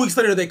 2 weeks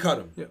later, they cut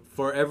him. Yeah,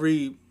 for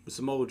every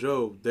Samoa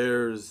Joe,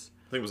 there's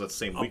I think it was that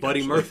same a week. Buddy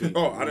actually. Murphy.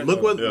 Oh, I didn't look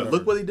know. what Yeah.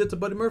 look what he did to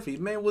Buddy Murphy.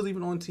 Man wasn't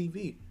even on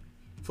TV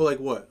for like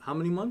what? How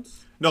many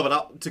months? No,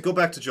 but to go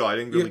back to Joe, I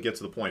didn't really get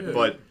to the point.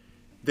 But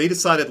they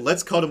decided,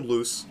 let's cut him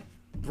loose,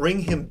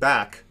 bring him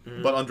back,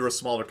 but under a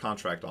smaller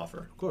contract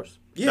offer. Of course.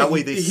 Yeah, That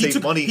way they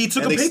save money He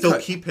took and a they pay still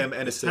cut. keep him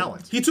and his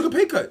talent. He took a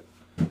pay cut.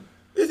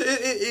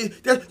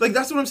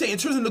 That's what I'm saying. In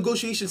terms of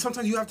negotiation,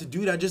 sometimes you have to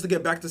do that just to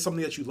get back to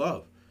something that you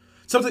love.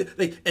 Something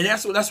like, and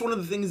that's one of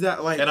the things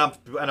that like. And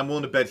I'm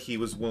willing to bet he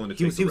was willing to take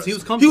the risk. He was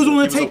he comfortable. was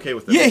willing He to was take. okay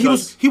with it Yeah,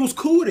 because- he was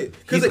cool with it.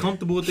 'Cause, He's like,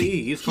 comfortable with the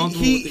E. He's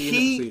comfortable with the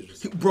E and the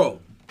procedures. Bro,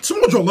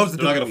 Samoa Joe loves the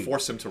They're not going WWE. to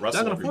force him to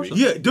wrestle They're gonna every force week.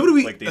 him. Yeah,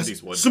 WWE. Like the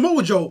Indies would.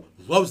 Samoa Joe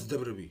loves the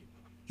WWE.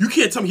 You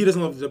can't tell me he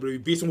doesn't love the WWE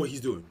based on what he's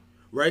doing,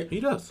 right? He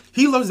does.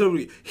 He loves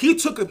WWE.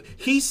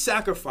 He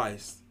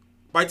sacrificed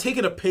by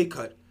taking a pay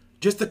cut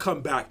just to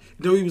come back.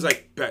 Then he was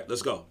like, "Bet,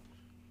 let's go."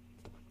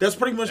 That's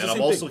pretty much And the I'm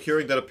same also thing.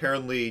 hearing that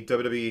apparently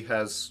WWE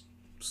has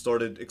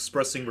started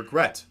expressing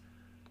regret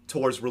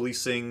towards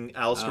releasing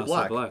Aleister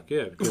Black. Yeah.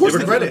 Of course They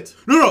regret it.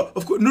 No,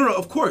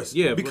 of course.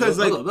 Yeah, because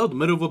that like was the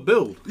middle of a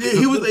build. yeah,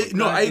 he was.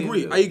 No, I Back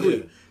agree. in, I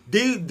agree.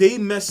 They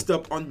messed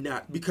up on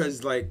that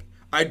because like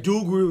I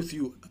do agree with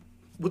you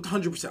with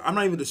 100%. I'm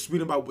not even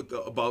disputing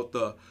about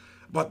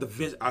the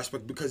Vince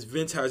aspect because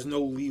Vince has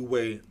no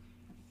leeway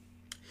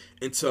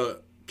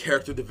into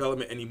character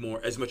development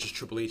anymore as much as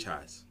Triple H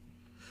has.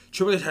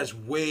 Triple H has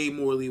way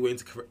more leeway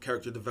into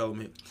character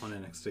development on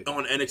NXT.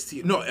 On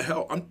NXT, no,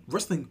 hell, I'm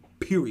wrestling.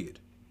 Period.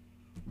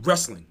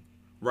 Wrestling,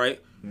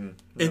 right?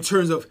 In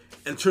terms of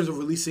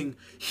releasing,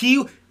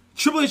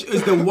 Triple H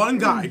is the one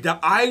guy that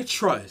I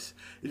trust.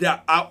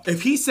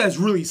 If he says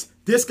release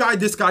this guy,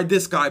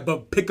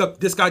 but pick up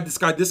this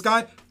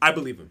guy, I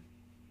believe him.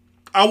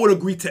 I would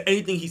agree to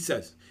anything he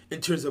says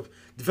in terms of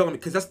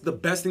development because that's the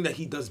best thing that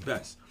he does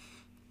best.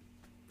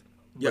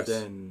 But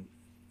then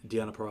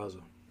Deonna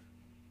Purrazzo.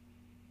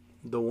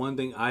 The one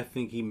thing I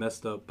think he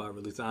messed up by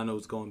releasing, I know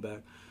it's going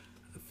back.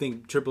 I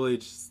think Triple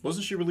H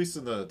wasn't she released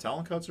in the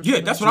talent cuts or something?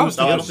 Yeah, that's what I was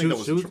thinking. I don't think that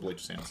was Triple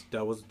H's hands.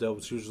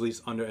 She was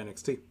released under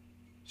NXT.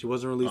 She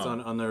wasn't released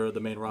under the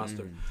main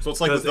roster. So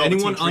it's like with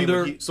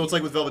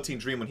Velveteen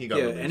Dream when he got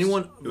released.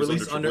 Anyone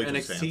released under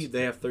NXT,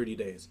 they have 30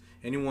 days.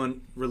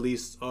 Anyone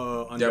released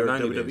under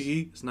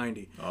WWE, it's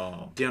 90.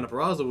 Oh. Deonna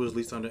Purrazzo was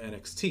released under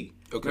NXT.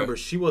 Okay. Remember,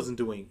 she wasn't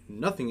doing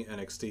nothing in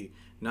NXT.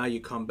 Now you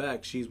come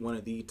back, she's one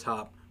of the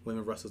top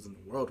women wrestlers in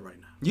the world right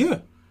now. Yeah.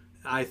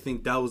 I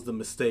think that was the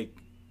mistake.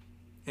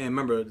 And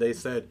remember, they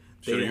said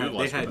they had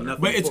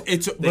nothing.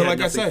 But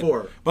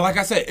like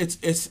I said,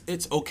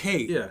 it's okay.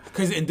 Yeah.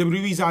 Because in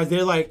WWE's eyes,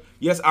 they're like,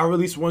 yes, I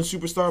released one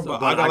superstar,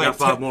 but I got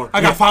 5 more.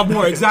 I got 5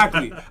 more.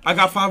 Exactly. I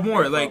got 5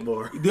 more. Like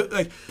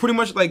pretty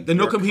much like the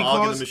no compete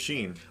clause. In the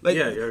machine. Like,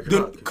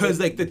 because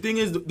like the thing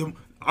is,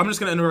 I'm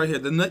just gonna end right here.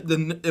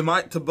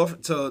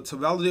 To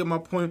validate my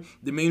point,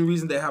 the main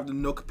reason they have the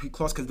no compete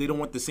clause because they don't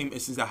want the same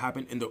instance that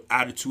happened in the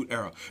Attitude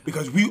Era.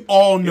 Because we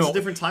all know it's a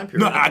different time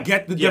period. No, I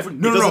get the different.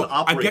 No.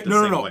 I get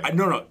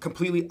no.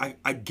 Completely,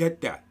 I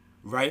get that,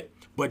 right?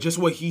 But just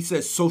what he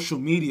says, social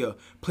media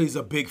plays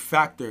a big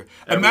factor.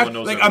 Imagine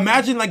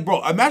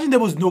there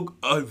was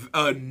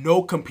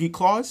no compete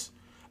clause.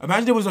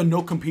 Imagine there was a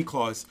no compete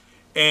clause.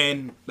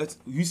 And let's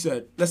take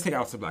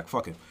Aleister Black.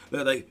 Fuck him.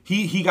 Like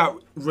he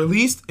got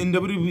released in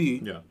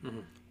WWE. Yeah.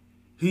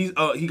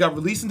 Mm-hmm. He got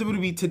released in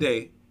WWE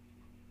today.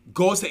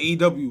 Goes to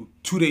AEW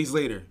 2 days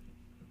later,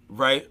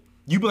 right?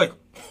 You'd be like,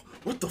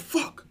 what the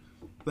fuck?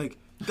 Like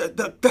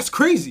that's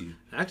crazy.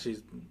 Actually,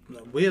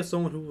 we have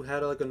someone who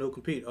had like a no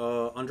compete.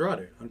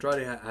 Andrade.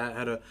 Andrade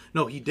had a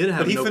no. He didn't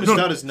have. But he finished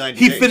out his 90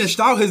 days. He finished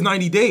out his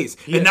 90 days,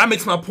 and that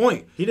makes my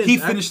point. He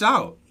finished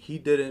out. He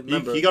didn't.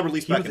 Remember, he got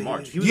released back in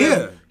March.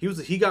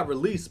 He got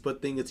released,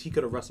 but thing is, he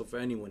could have wrestled for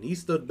anyone. He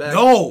stood back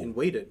and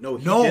waited. No,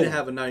 he didn't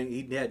have a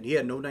 90. He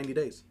had no 90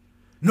 days.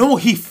 No,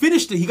 he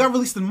finished it. He got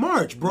released in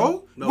March,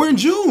 bro. No, we're in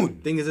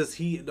June. Thing is,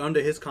 he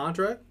under his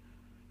contract,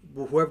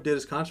 whoever did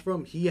his contract for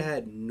him, he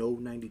had no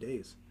 90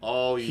 days.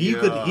 Oh he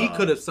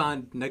could have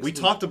signed next. We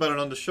talked about it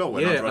on the show.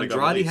 When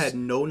Andrade had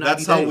no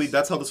 90 days.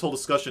 That's how this whole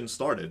discussion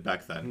started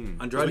back then.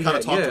 Andrade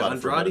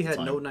had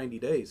no 90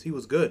 days. He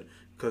was good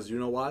because you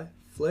know why?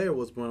 Flair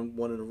was one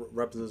of the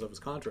representatives of his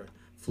contract.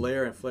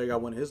 Flair got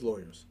one of his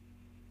lawyers.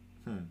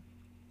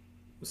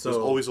 So there's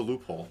always a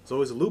loophole. There's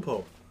always a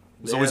loophole.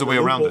 There's always a way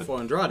around it. For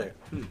Andrade.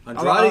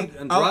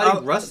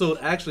 Andrade wrestled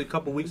actually a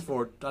couple weeks I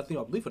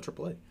believe for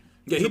AAA.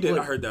 Yeah, he did.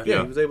 I heard that.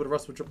 Yeah, he was able to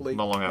wrestle for AAA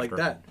like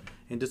that.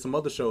 And did some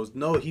other shows.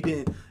 No, he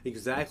didn't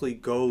exactly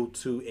go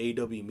to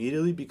AEW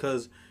immediately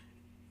because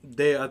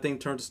they, I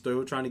think, they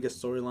were trying to get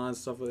storylines and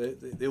stuff.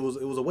 It was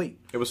a wait.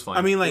 It was fine.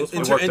 I mean, like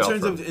in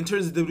terms of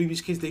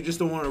WWE's case, they just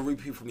don't want to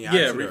repeat from the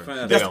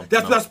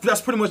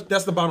That's pretty much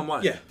the bottom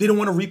line. Yeah, they don't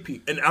want to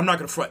repeat, and I'm not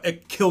gonna front.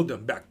 It killed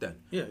them back then.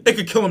 Yeah, it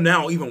could kill them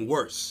now even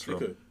worse. It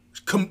could.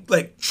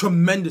 Like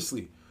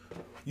tremendously.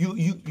 You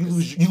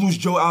lose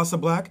Joe Aleister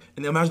Black,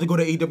 and imagine they go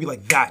to AEW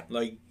like that.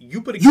 Like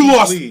you put a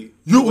lost. You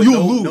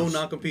lose. No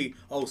non-compete.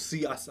 Oh, I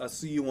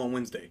see you on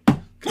Wednesday.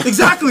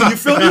 Exactly, you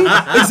feel me?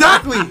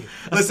 Exactly.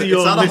 Listen,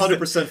 it's not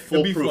 100%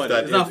 foolproof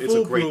that it's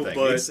a great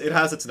thing. It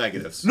has its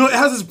negatives. No, it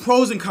has its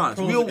pros and cons.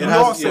 It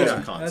has its pros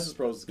and cons. It has its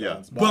pros and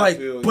cons.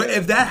 But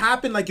if that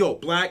happened, like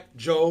Black,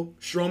 Joe,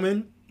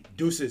 Strowman,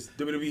 deuces,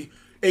 WWE,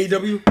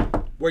 AEW,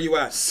 where you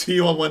at? See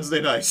you on Wednesday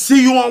night.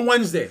 See you on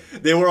Wednesday.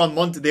 They were on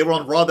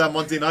Raw that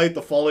Monday night.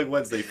 The following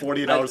Wednesday,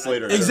 48 hours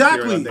later.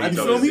 Exactly. You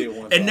feel me?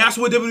 And that's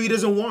what WWE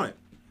doesn't want.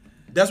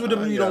 That's what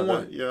WWE don't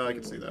want. Yeah, I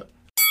can see that.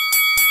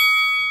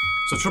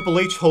 So Triple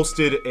H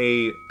hosted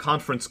a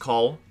conference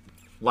call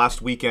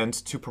last weekend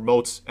to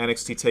promote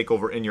NXT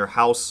TakeOver in Your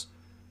House,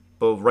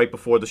 but right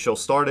before the show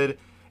started,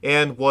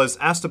 and was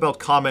asked about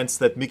comments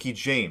that Mickie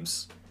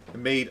James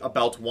made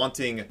about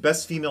wanting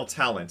best female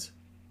talent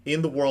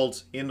in the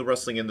world, in the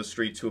wrestling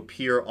industry, to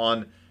appear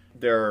on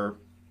their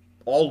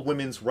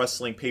all-women's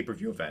wrestling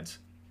pay-per-view event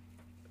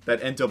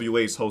that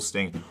NWA is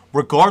hosting,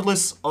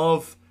 regardless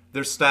of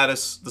their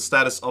status, the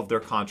status of their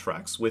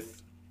contracts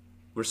with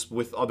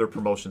other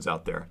promotions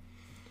out there.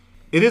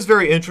 It is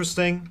very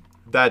interesting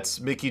that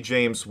Mickie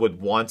James would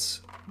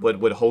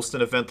host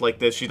an event like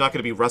this. She's not going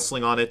to be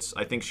wrestling on it.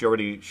 I think she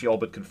all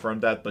but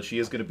confirmed that, but she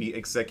is going to be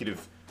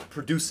executive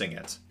producing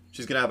it.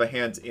 She's going to have a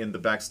hand in the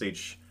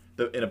backstage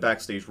in a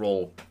backstage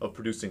role of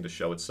producing the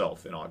show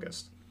itself in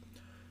August.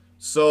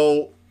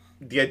 So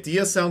the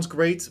idea sounds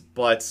great,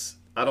 but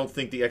I don't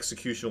think the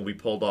execution will be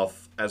pulled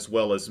off as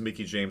well as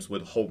Mickie James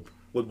would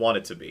want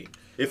it to be.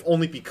 If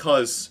only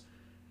because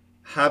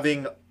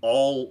having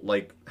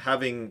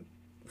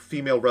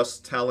female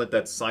wrestling talent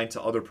that's signed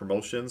to other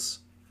promotions,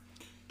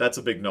 that's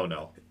a big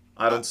no-no.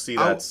 I don't see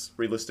that's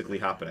realistically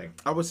happening.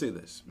 I would say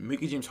this: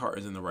 Mickie James' heart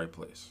is in the right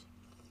place.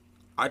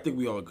 I think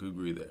we all could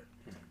agree there.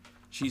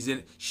 She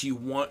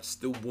wants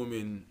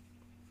women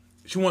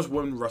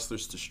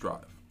wrestlers to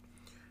strive,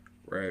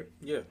 right?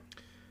 Yeah.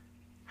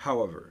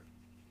 However,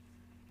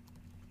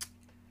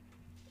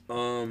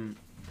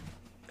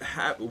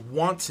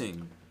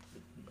 wanting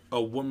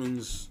a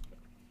women's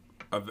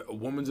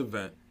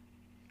event,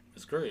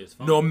 It's great. It's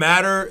fun. no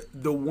matter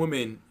the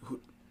woman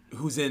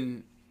who's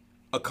in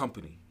a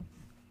company.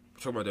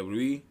 We're talking about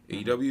WWE,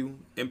 AEW,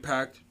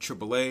 Impact,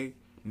 AAA,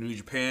 New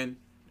Japan,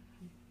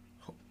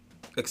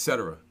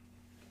 etc.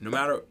 No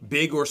matter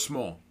big or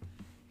small,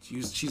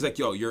 she's like,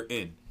 yo, you're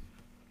in.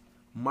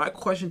 My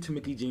question to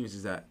Mickie James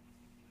is that,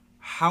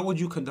 how would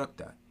you conduct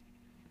that?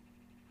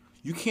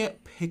 You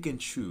can't pick and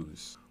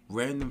choose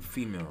random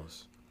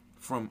females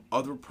from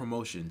other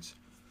promotions,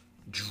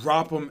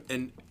 drop them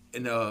in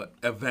a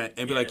event,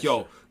 and be like,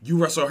 yo, you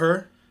wrestle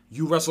her,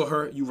 you wrestle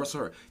her, you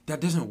wrestle her.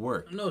 That doesn't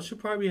work. No, she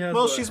probably has.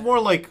 Well, she's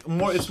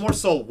it's more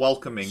so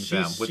welcoming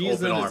them with she's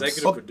open an arms.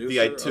 executive producer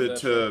The, of to that to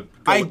show. go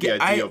I with the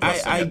get, idea of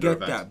wrestling I at their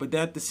get event. that, but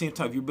at the same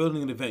time, if you're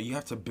building an event, you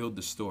have to build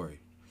the story.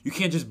 You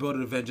can't just build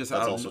an event just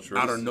That's out also of, true.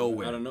 out of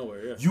nowhere. Out of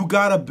nowhere, yeah. You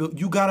gotta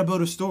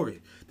build a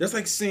story. That's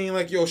like saying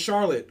like, yo,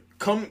 Charlotte,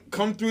 come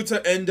through to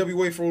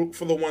NWA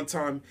for the one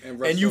time, and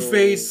you wrestle-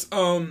 face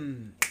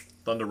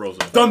Thunder Rosa.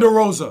 Thunder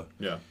Rosa,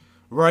 Yeah.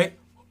 right?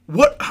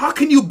 How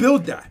can you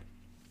build that?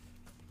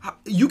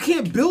 You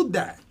can't build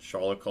that.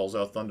 Charlotte calls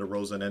out Thunder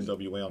Rosa and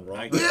NWA on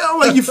Raw. Yeah,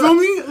 like you feel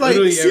me? Like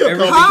Literally, see a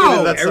everything,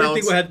 how? That everything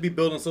sounds- would have to be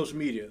built on social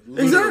media.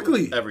 Literally.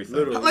 exactly. Everything.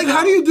 Literally. Like,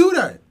 how do you do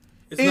that?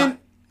 It's and not-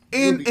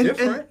 and it'll be and,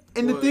 different,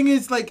 and the but- thing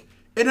is, like,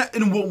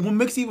 and what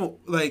makes even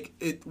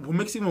what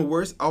makes it even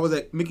worse, I was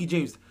like, Mickie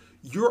James,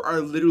 you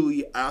are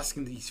literally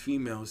asking these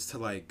females to,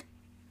 like,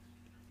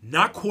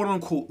 not quote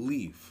unquote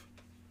leave,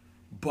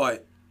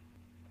 but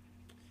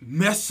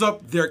mess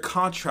up their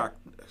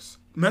contracts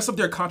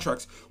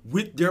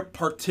with their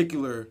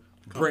particular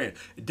brand.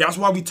 That's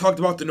why we talked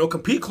about the no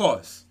compete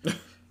clause,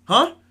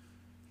 huh?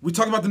 We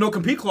talked about the no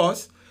compete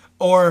clause,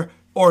 or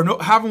no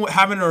having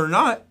it or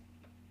not.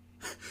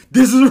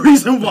 This is the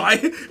reason why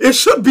it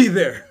should be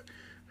there,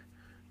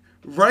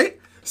 right?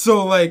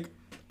 So, like,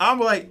 I'm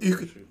like,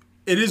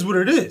 it is what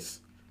it is.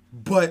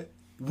 But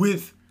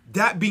with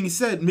that being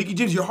said, Mickie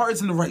James, your heart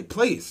is in the right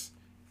place.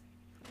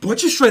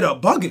 But you're straight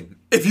up bugging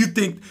if you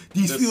think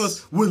these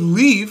females would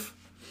leave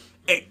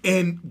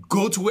and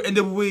go to an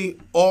NWA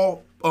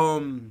all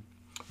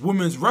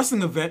women's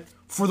wrestling event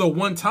for the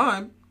one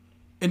time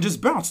and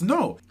just bounce.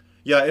 No.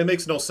 Yeah, it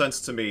makes no sense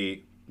to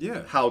me.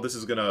 Yeah. How this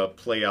is gonna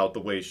play out the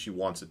way she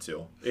wants it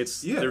to.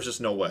 There's just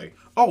no way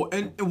Oh,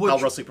 and what how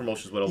wrestling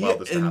promotions would allow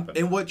this to happen.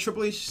 And what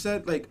Triple H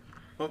said, like,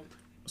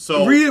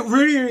 so read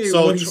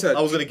So what he said.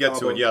 I was going to get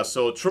to it, yeah.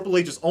 So Triple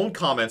H's own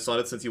comments on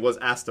it, since he was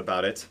asked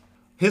about it,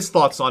 his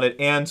thoughts on it,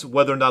 and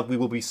whether or not we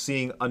will be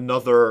seeing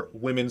another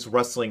women's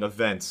wrestling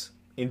event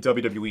in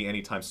WWE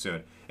anytime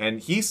soon. And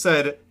he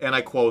said, and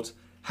I quote,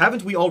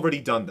 "Haven't we already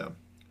done them?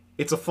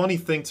 It's a funny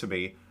thing to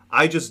me.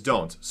 I just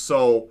don't.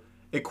 So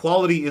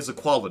equality is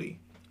equality.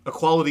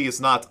 Equality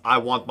is not, I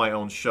want my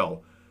own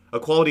show.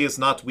 Equality is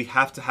not, we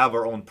have to have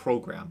our own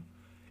program.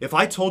 If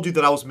I told you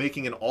that I was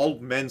making an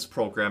all-men's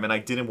program and I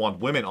didn't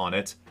want women on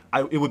it,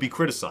 it would be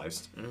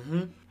criticized.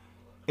 Mm-hmm.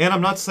 And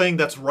I'm not saying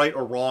that's right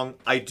or wrong.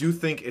 I do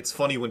think it's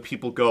funny when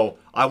people go,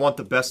 I want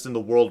the best in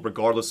the world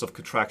regardless of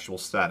contractual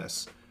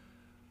status.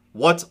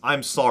 What?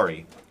 I'm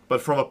sorry.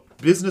 But from a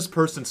business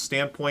person's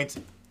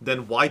standpoint,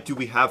 then why do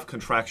we have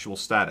contractual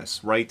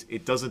status, right?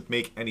 It doesn't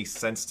make any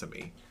sense to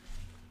me.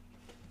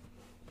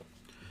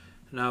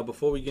 Now,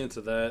 before we get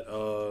into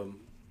that,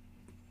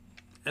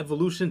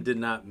 Evolution did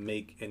not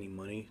make any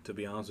money, to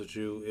be honest with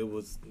you. It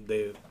was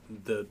the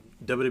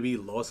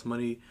WWE lost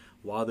money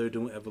while they're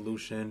doing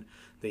Evolution.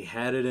 They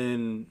had it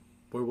in,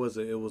 where was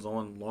it? It was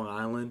on Long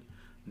Island.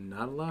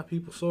 Not a lot of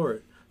people saw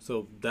it.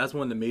 So that's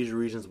one of the major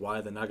reasons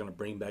why they're not going to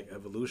bring back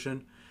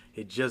Evolution.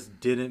 It just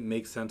didn't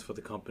make sense for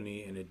the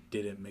company, and it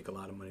didn't make a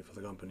lot of money for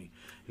the company.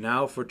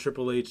 Now for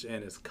Triple H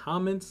and his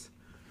comments,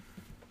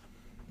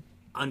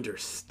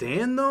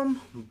 understand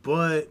them,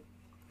 but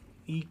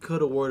he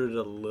could have worded it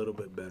a little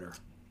bit better.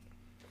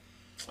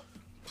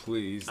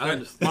 Please. I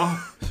understand.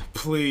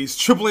 Please.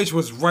 Triple H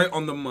was right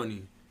on the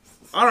money.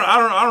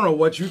 I don't know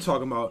what you're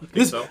talking about.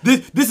 This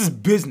is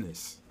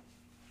business.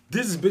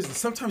 This is business.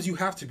 Sometimes you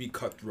have to be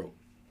cutthroat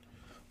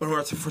in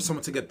order for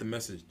someone to get the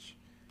message.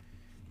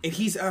 And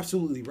he's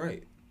absolutely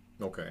right.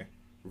 Okay.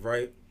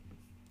 Right?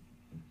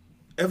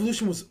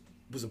 Evolution was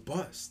a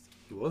bust.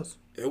 It was.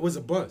 It was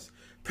a bust.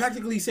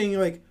 Practically saying,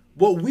 like,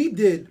 what we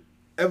did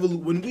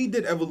when we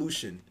did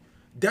Evolution,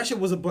 that shit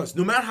was a bust.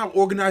 No matter how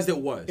organized it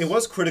was. It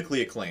was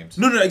critically acclaimed.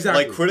 No,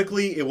 exactly. Like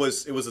critically, it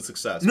was a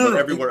success. No, but no,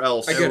 everywhere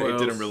else, I get it. it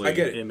didn't really. I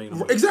get it. It made no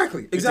money.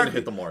 Exactly.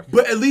 hit the mark.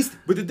 But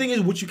the thing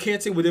is, what you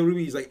can't say with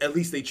WWE is like, at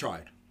least they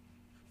tried.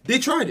 They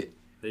tried it,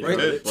 right?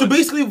 did. So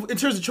basically, in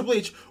terms of Triple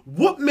H,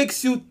 what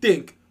makes you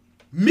think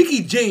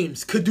Mickey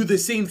James could do the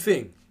same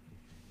thing,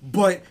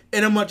 but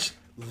in a much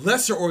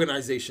lesser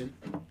organization,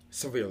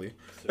 severely,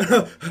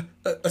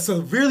 a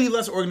severely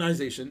less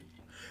organization,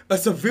 a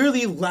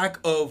severely lack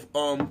of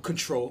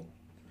control,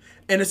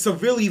 and a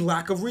severely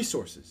lack of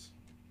resources?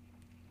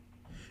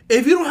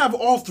 If you don't have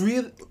all three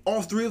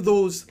of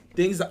those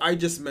things that I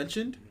just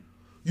mentioned,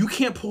 you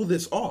can't pull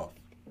this off.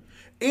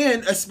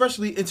 And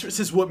especially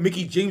since what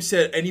Mickey James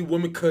said, any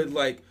woman could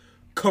like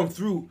come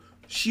through.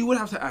 She would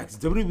have to ask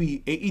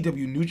WWE,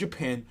 AEW, New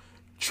Japan,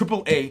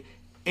 AAA,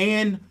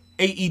 and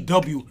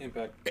AEW.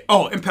 Impact.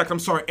 Oh, Impact. I'm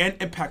sorry, and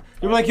Impact.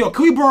 They were like, "Yo,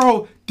 can we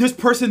borrow this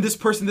person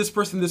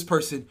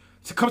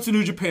to come to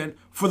New Japan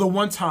for the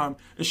one time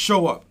and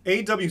show up?"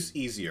 AEW's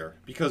easier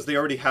because they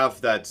already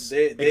have that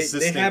They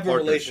existing have a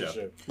partnership.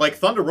 relationship. Like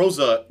Thunder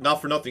Rosa,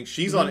 not for nothing,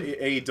 she's on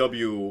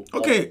AEW.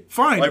 Okay,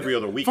 fine. Every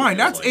other week. Fine, it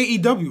that's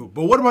feels like. AEW.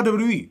 But what about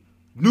WWE,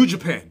 New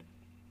Japan,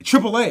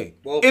 AAA,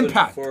 Well,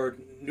 Impact? for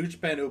New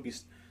Japan, it would be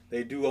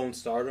they do own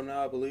Stardom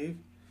now, I believe.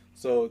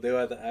 So they would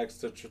have to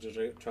ask to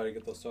try to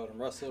get those Stardom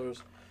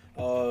wrestlers.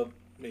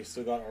 They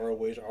still got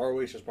ROH. ROH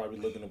is probably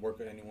looking to work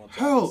with anyone to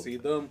Hell, see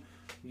them.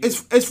 As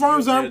far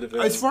as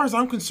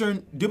I'm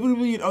concerned,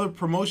 WWE and other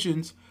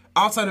promotions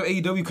outside of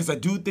AEW, because I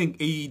do think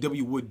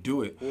AEW would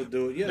do it. We'll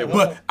do it. Yeah,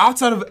 But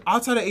outside of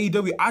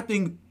AEW, I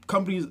think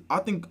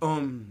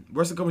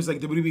wrestling companies like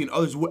WWE and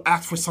others would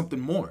ask for something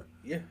more.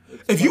 yeah.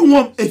 If you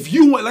want,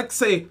 let's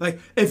say, like,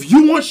 if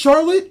you want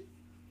Charlotte,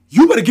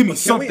 you better give me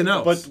something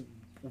else. But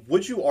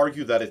would you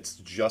argue that it's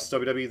just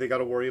WWE they got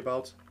to worry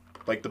about?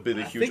 Like the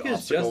huge think it's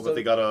obstacle just that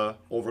they got to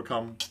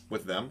overcome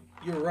with them?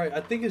 You're right.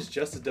 I think it's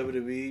just the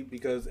WWE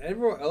because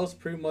everyone else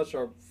pretty much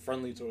are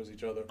friendly towards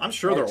each other. I'm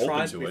sure Or they're open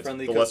trying to be it,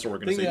 friendly, the 'cause lesser I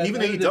think organization. at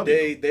Even the end of the AEW.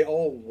 day, they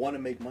all want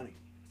to make money.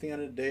 I think at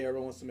the end of the day,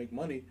 everyone wants to make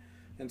money.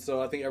 And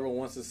so I think everyone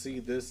wants to see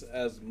this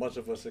as much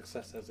of a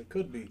success as it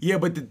could be. yeah,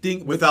 but the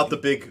thing Without the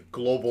big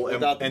global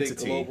Without the big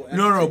entity. global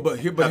No, entity. but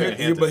Having a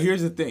hand in it.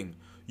 here's the thing.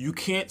 You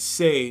can't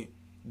say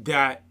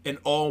that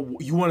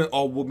you want an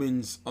all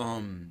women's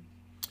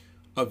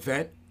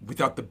event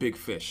without the big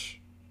fish.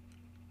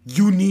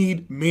 You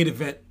need main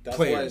event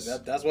players.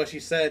 That's why she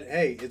said,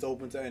 "Hey, it's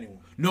open to anyone."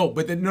 No,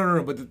 but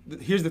no. But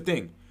here's the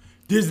thing.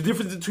 There's a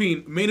difference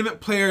between main event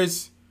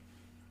players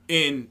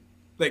in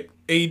like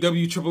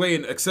AEW, AAA,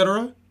 and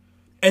etc.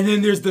 And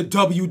then there's the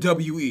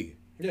WWE.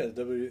 Yeah, the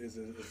W is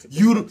a big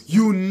You difference.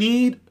 you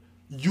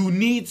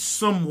need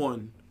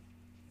someone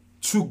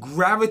to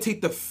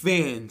gravitate the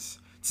fans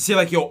to say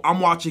like, "Yo, I'm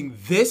watching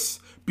this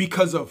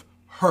because of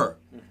her."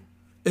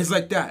 It's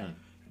like that.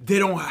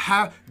 They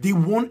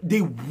wouldn't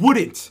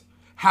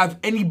have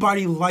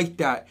anybody like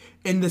that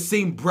in the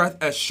same breath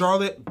as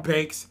Charlotte,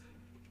 Banks,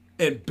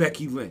 and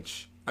Becky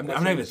Lynch. I'm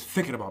not even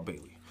thinking about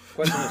Bayley.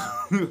 Question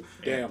is,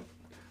 damn.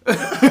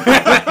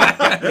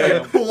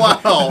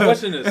 Wow.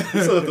 Question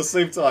is, So at the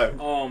same time.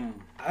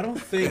 I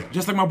don't think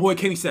Just like my boy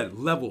Kenny said,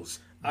 levels.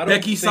 I don't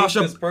Becky, think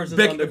Sasha, this person's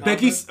under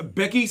contract.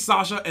 Becky,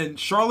 Sasha, and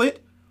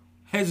Charlotte,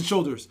 heads and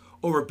shoulders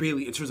over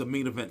Bayley in terms of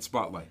main event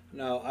spotlight.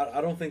 no. I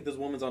don't think this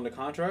woman's under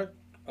contract.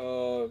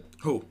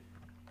 Who?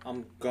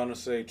 I'm gonna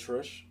say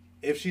Trish.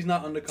 If she's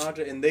not under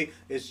contract, and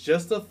it's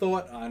just a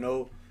thought. I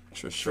know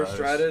Trish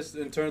Stratus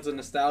in terms of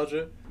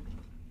nostalgia.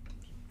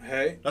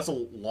 Hey, That's a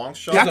long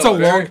shot. That's a a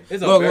very- long.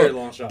 it's a look, very look,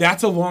 long shot.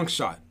 That's a long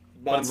shot.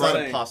 but it's I'm not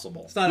saying,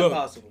 impossible. It's not Look,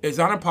 impossible. it's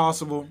not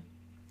impossible.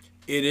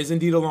 It is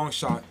indeed a long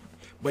shot,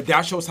 but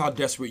that shows how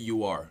desperate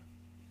you are.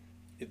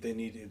 If they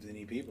need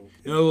people.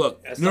 No,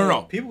 look, That's no.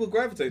 not- People will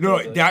gravitate. No,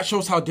 towards that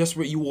shows how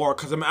desperate you are.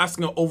 Because I'm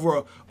asking over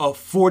a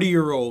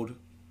 40-year-old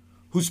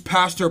who's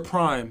past her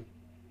prime.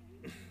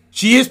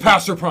 She is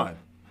past her prime.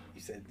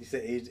 You said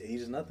age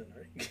is nothing,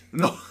 right?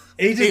 No.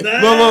 Age is Look,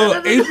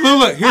 nothing.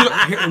 look.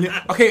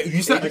 Here, okay,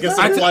 you said. I guess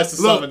it applies to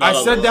some look, and not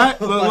I said others. that.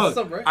 Applies to Look,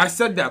 some, right? I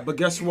said that. But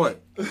guess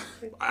what?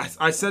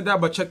 I said that.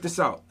 But check this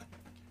out.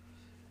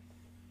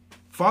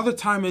 Father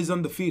Time is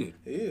undefeated.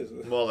 He is.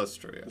 Well, that's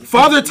true, yeah.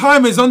 Father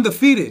Time is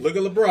undefeated. Look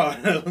at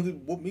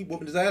LeBron.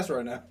 whooping his ass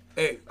right now.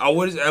 Hey, I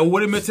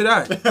would admit to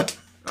that.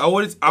 I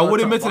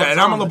would admit to that, and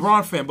I'm a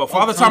LeBron fan. But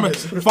Father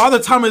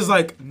Time is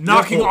like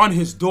knocking Careful. on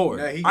his door.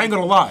 Nah, I ain't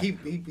gonna lie, He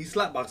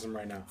slapboxing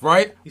right now.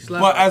 right? he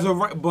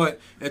slapped But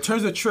in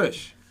terms of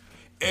Trish,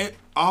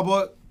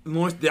 Alba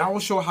Lawrence, that will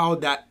show how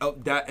that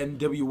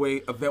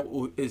NWA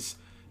event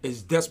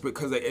is desperate.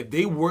 Because like, if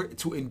they were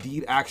to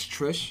indeed ask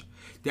Trish,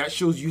 that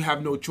shows you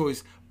have no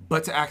choice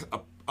but to ask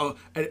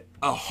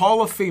a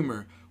Hall of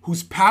Famer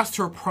who's past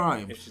her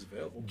prime If she's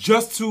available.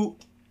 just to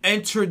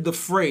enter the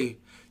fray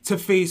to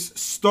face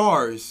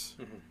stars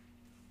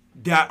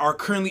that are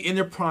currently in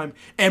their prime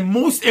and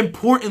most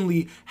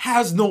importantly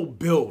has no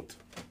build.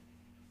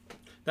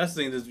 That's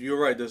the thing. You're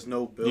right. There's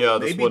no build. Yeah,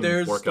 this Maybe wouldn't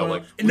there's work out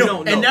like- we No,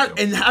 don't and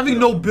know. having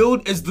no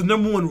build is the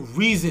number one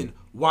reason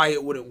why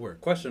it wouldn't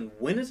work. Question: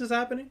 when is this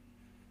happening?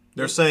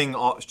 They're saying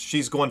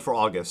she's going for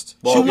August.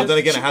 Well, was- then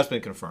again, it has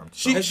been confirmed.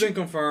 So. It's been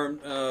confirmed.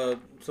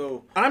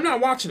 So I'm not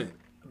watching it.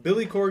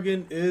 Billy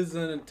Corgan is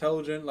an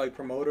intelligent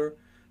promoter.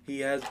 He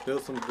has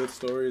built some good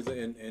stories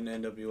in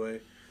NWA.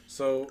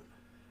 So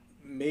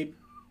maybe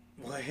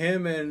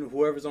him and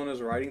whoever's on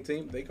his writing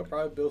team, they could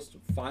probably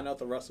find out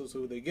the wrestlers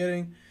who they're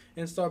getting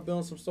and start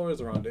building some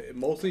stories around it.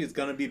 Mostly it's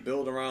gonna be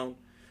built around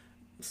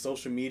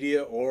social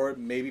media or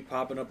maybe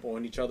popping up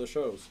on each other's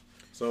shows.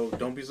 So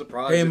don't be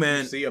surprised if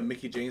man. you see a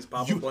Mickey James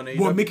pop up on AEW.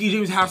 What Mickey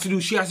James has to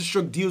do, she has to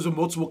strike deals with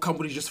multiple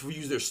companies just to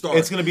use their stars.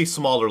 It's going to be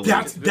smaller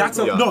leagues. That's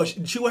Yeah. no.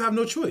 She will have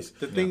no choice.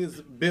 The thing is,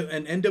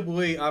 and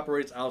NWA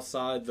operates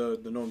outside the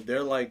norm.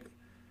 They're like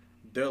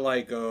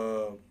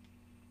the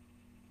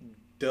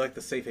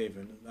safe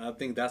haven. I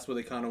think that's what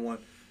they kind of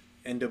want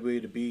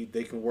NWA to be.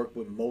 They can work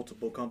with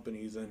multiple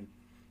companies and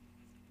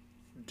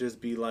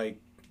just be like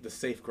the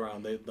safe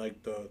ground. They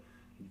like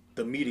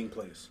the meeting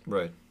place.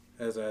 Right.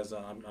 As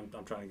I'm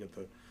trying to get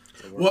the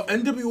word. Well,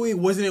 NWA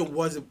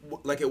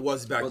wasn't like it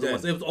was back then.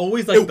 It was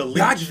always like the leech.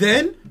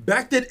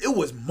 Back then, it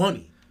was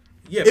money.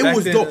 Yeah, it back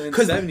was then dope. in the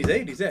Because 70s,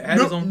 80s, yeah, it had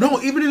its own thing.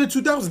 even in the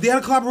 2000s, they had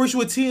a collaboration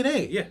with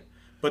TNA. Yeah,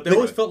 but they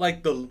always felt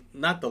like the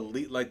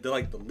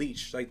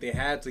leech. Like they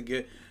had to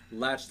get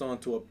latched on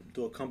to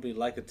a company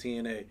like a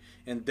TNA.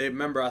 And they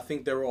remember, I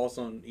think they were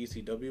also on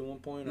ECW at one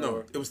point. No,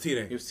 or it was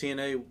TNA. It was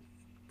TNA.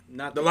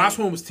 Not The last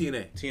one was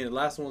TNA. TNA. The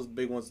last one was the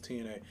big one's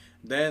TNA.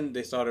 Then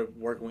they started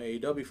working with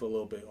AEW for a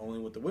little bit, only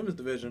with the women's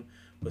division.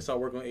 But they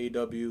started working with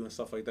AEW and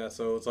stuff like that.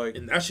 So it's like,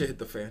 And that shit hit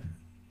the fan.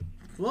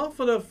 well,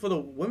 for the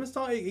women's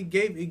side, it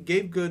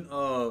gave good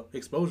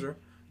exposure.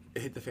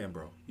 It hit the fan,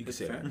 bro. You can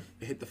say the that. fan?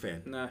 It hit the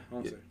fan. Nah, I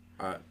won't say.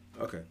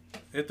 Okay.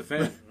 It hit the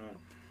fan.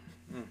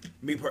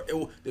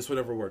 This would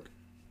never work.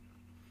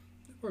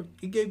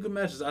 He gave good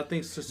matches. I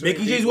think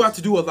Mickey James will have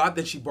to do a lot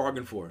that she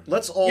bargained for.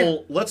 Let's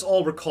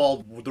all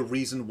recall the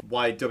reason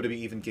why WWE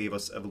even gave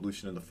us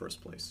Evolution in the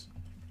first place.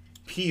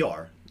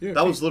 PR.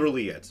 That was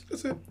literally it.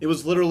 That's it. It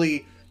was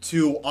literally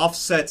to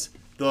offset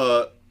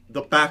the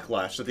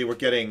backlash that they were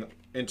getting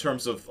in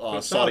terms of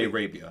Saudi Saudi.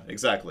 Arabia.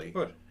 Exactly.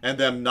 Good. And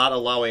them not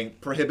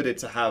prohibited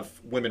to have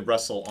women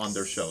wrestle on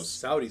their shows.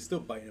 Saudi's still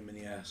biting him in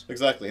the ass.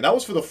 Exactly. And that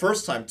was for the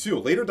first time too.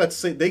 Later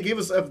they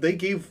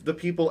gave the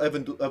people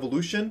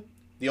Evolution,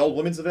 the all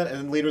women's event, and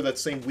then later that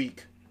same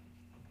week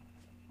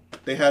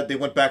they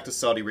went back to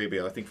Saudi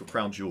Arabia, I think, for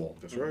Crown Jewel.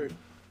 That's right.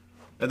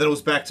 And then it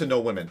was back to no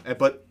women.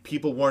 But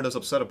people weren't as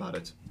upset about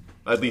it.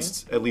 At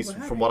least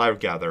from what I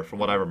gather, from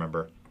what I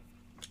remember.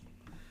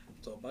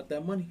 It's all about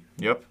that money.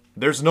 Yep.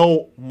 There's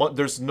not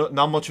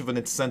much of an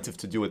incentive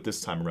to do it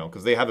this time around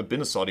because they haven't been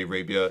to Saudi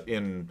Arabia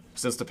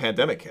since the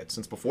pandemic hit,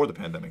 since before the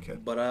pandemic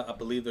hit. But I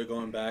believe they're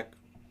going back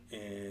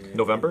in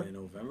November? In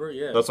November,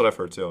 yeah. That's what I've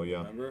heard too.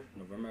 Yeah.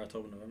 November,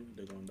 October, November.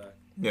 They're going back.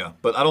 Yeah,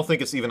 but I don't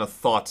think it's even a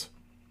thought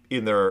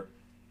in their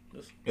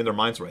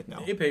minds right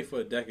now. They paid for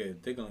a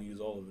decade. They're gonna use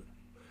all of it.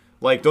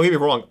 Like, don't get me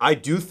wrong. I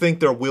do think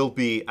there will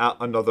be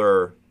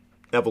another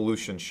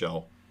Evolution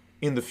show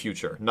in the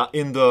future, not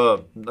in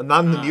the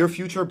near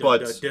future, but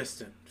the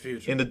distant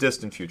future. in the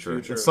distant future.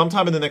 And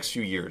sometime in the next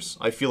few years,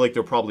 I feel like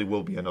there probably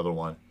will be another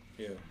one.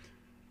 Yeah.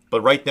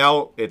 But right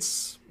now,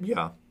 it's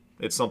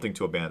something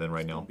to abandon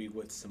right now. Be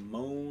with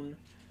Simone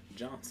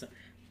Johnson.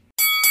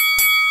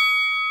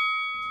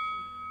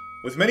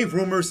 With many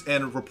rumors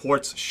and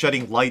reports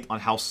shedding light on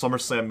how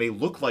SummerSlam may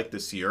look like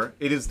this year,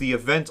 it is the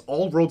event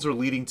all roads are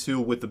leading to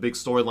with the big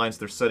storylines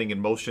they're setting in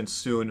motion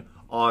soon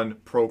on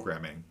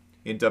programming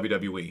in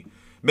WWE.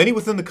 Many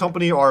within the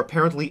company are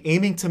apparently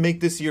aiming to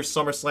make this year's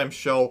SummerSlam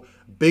show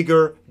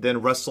bigger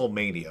than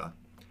WrestleMania.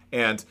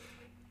 And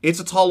it's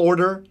a tall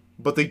order,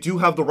 but they do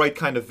have the right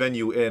kind of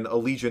venue in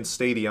Allegiant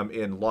Stadium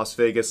in Las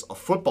Vegas, a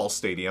football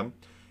stadium.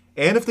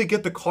 And if they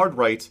get the card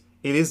right,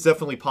 it is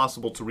definitely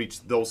possible to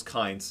reach those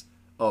kinds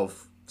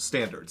of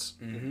standards.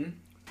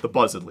 The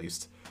buzz, at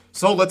least.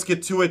 So let's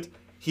get to it.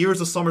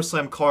 Here's a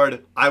SummerSlam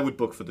card I would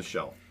book for the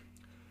show.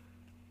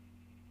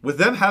 With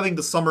them having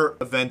the summer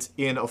event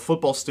in a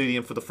football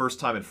stadium for the first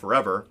time in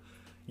forever,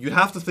 you'd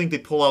have to think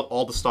they'd pull out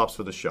all the stops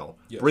for the show,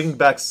 bringing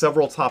back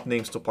several top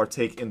names to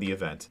partake in the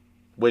event.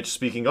 Which,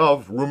 speaking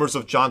of, rumors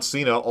of John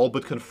Cena all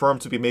but confirmed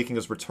to be making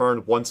his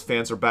return once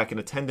fans are back in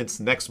attendance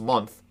next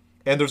month,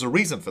 and there's a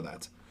reason for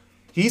that.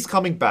 He's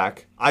coming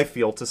back, I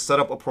feel, to set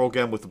up a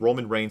program with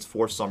Roman Reigns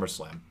for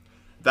SummerSlam.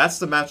 That's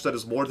the match that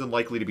is more than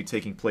likely to be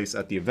taking place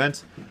at the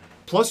event.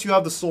 Plus, you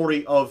have the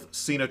story of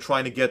Cena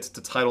trying to get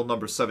to title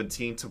number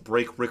 17 to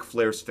break Ric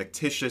Flair's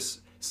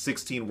fictitious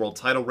 16 world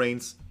title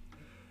reigns.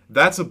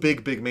 That's a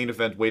big, big main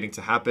event waiting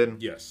to happen.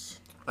 Yes.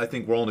 I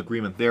think we're all in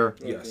agreement there.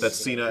 Yes. That's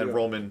Cena and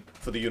Roman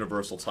for the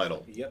Universal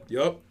title.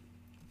 Yup.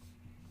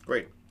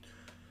 Great.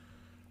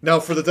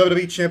 Now, for the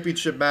WWE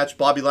Championship match,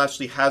 Bobby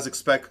Lashley has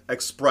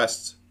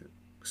expressed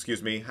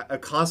a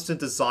constant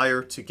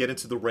desire to get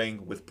into the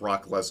ring with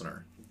Brock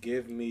Lesnar.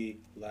 Give me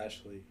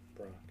Lashley,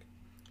 Brock.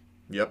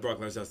 Yep. Brock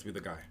Lesnar has to be the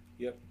guy.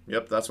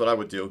 Yep, that's what I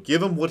would do.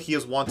 Give him what he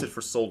has wanted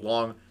for so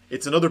long.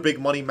 It's another big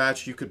money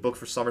match you could book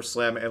for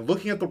SummerSlam. And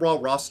looking at the Raw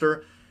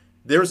roster,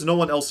 there's no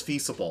one else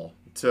feasible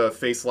to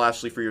face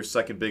Lashley for your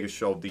second biggest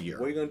show of the year.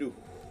 What are you gonna do?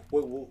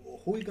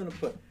 Who are you gonna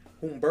put?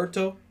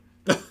 Humberto?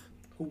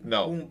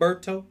 No.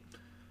 Humberto?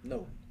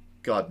 No.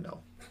 God, no.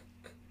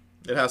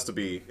 It has to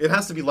be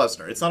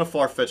Lesnar. It's not a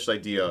far-fetched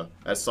idea,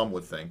 as some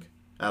would think,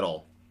 at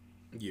all.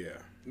 Yeah.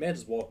 Man,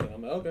 just walk in.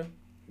 I'm like, okay.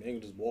 Man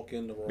can just walk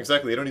in the Raw.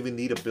 Exactly. They don't even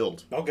need a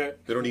build. Okay.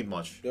 They don't need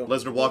much. Yeah.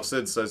 Lesnar walks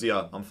in, says,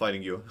 "Yeah, I'm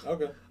fighting you."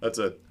 Okay. That's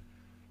it.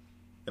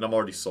 And I'm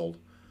already sold.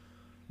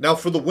 Now,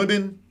 for the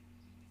women,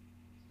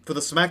 for the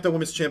SmackDown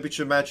Women's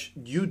Championship match,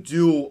 you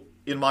do,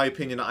 in my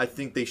opinion, I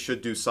think they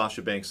should do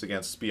Sasha Banks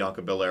against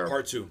Bianca Belair.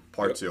 Part 2.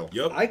 Part 2.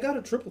 Yep. I got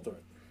a triple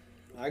threat.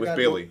 With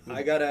Bayley.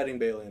 I got adding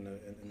Bayley in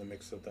the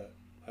mix of that.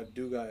 I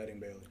do got adding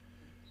Bayley.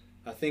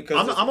 I think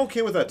because I'm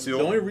okay with that, too.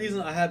 the only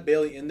reason I had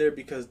Bayley in there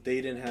because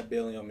they didn't have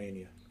Bayley on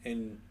Mania,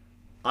 and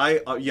I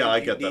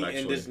get that, and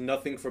actually. there's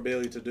nothing for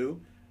Bayley to do.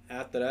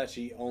 After that,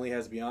 she only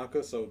has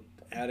Bianca, so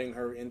adding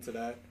her into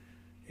that,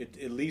 it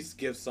at least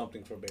gives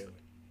something for Bayley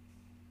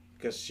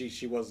because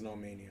she wasn't on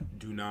Mania.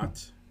 Do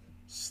not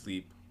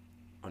sleep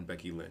on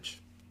Becky Lynch.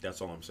 That's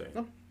all I'm saying.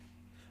 No.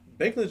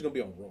 Becky Lynch gonna be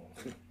on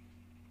Raw.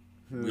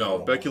 No,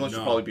 Becky Lynch No.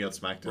 should probably be on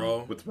SmackDown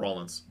Bro. with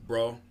Rollins.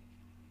 Bro,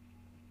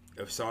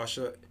 if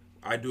Sasha,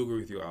 I do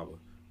agree with you, Alba.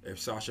 If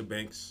Sasha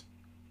Banks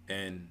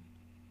and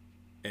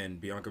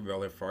Bianca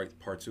Belair fight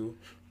part 2,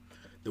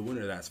 the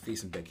winner of that's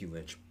facing Becky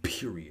Lynch.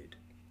 Period.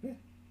 Yeah,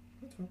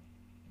 that's fine.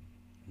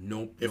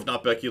 Nope. If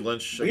not Becky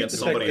Lynch We have against to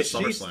check, somebody at is she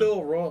SummerSlam. still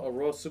a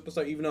Raw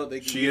superstar? Even though they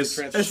can She is-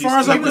 transfer. As She's far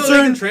as I'm even though they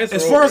can concerned, transfer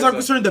as far as over,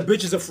 I'm so- concerned, the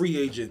bitch is a free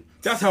agent.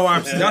 That's how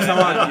I view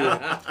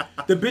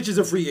it. The bitch is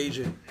a free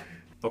agent.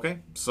 Okay,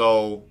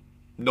 so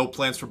no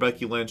plans for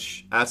Becky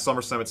Lynch at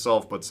SummerSlam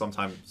itself, but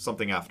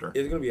something after.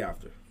 It's gonna be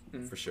after,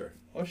 for sure.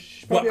 Oh,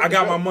 she But probably I have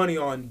got to my go. money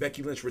on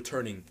Becky Lynch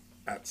returning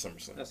at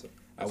SummerSlam. That's it.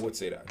 I would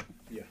say that.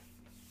 Yeah,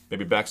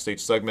 Maybe backstage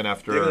segment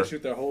after. they're gonna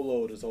shoot their whole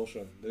load this whole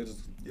show. They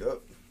just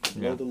Yep.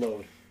 load the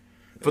load.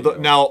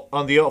 Now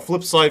on the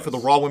flip side, for the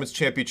Raw Women's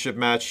Championship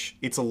match,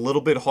 it's a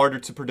little bit harder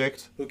to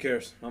predict. Who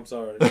cares? I'm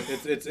sorry.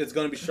 It's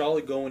gonna be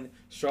Charlotte's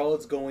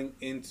going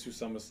into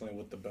SummerSlam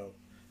with the belt.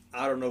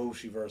 I don't know who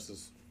she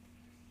versus.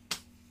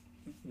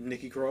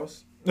 Nikki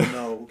Cross?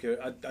 No, who cares?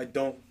 I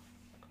don't.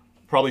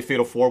 Probably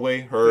Fatal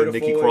 4-Way, her, Fatal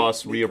Nikki Four-Way,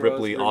 Cross, Nikki Rhea Cross,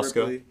 Ripley, Rhea Asuka.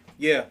 Ripley.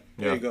 Yeah,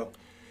 there Yeah. you go.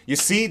 You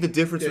see the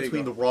difference There you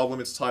between go. the Raw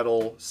Women's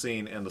title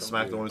scene and the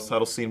SmackDown do it, Women's don't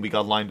title scene we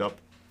got lined up.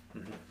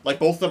 Like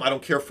both of them, I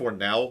don't care for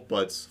now,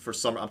 but for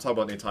I'm talking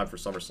about in time for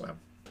SummerSlam.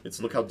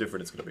 Look how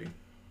different it's going to be.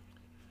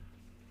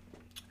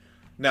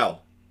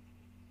 Now,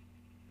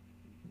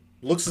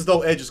 looks as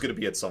though Edge is going to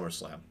be at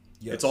SummerSlam.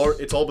 Yes.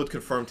 It's all but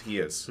confirmed he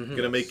is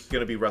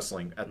gonna be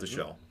wrestling at the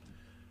show.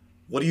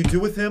 What do you do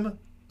with him?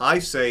 I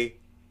say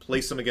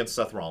place him against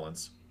Seth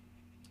Rollins.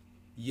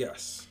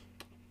 Yes.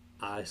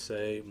 I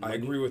say. I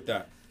agree with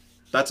that.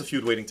 That's a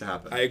feud waiting to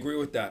happen. I agree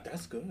with that.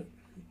 That's good.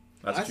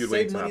 That's a I feud say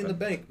waiting to Money in the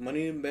happen. Bank.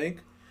 Money in the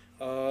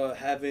Bank.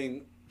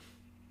 Having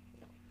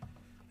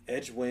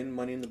Edge win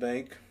Money in the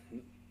Bank.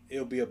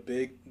 It'll be a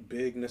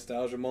big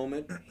nostalgia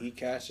moment. He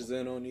cashes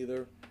in on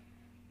either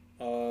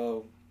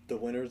the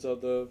winners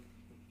of the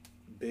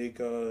big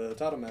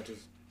title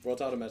matches, World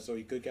title match. So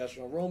he could cash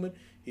it on Roman.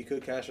 He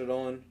could cash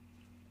on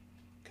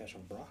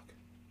Brock.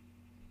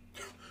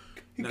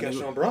 He can cash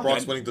it on Brock.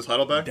 Brock's winning the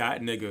title back?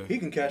 That nigga. He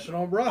can cash it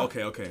on Brock.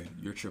 Okay.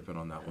 You're tripping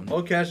on that one.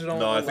 Or cash it on.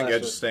 No, I on think Lashley.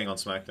 Edge is staying on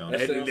SmackDown.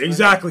 Edge-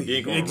 Exactly. He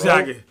ain't going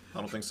Exactly. Raw. I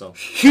don't think so.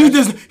 He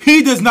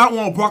does not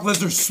want Brock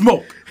Lesnar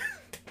smoke.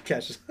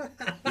 Cash.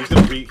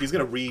 He's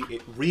gonna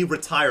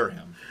re-retire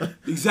him.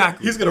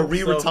 Exactly. He's gonna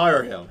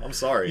re-retire him. I'm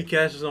sorry. He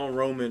cashes on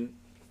Roman.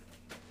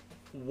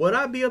 Would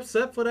I be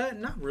upset for that?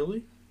 Not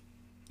really.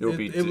 It would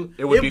be it-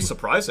 be it-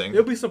 surprising.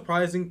 It'll be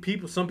surprising.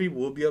 Some people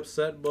will be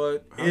upset,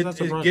 but How's that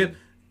surprising?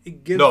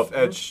 it gives. No, if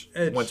Edge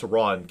went to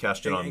Raw and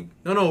cashed in on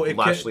if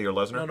Lashley or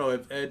Lesnar. No,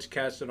 if Edge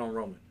cashed it on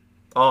Roman.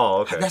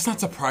 Oh, okay. That's not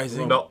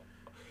surprising. No,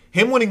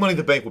 him winning Money in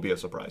the Bank would be a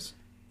surprise.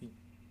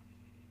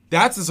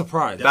 That's a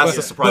surprise. That's But-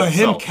 a surprise But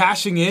him itself.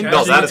 cashing in. No,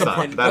 that's that is a not.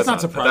 surprise. That That's is not not.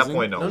 At surprising. that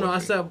point, no. No, it I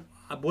wouldn't be. said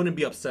I wouldn't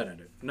be upset at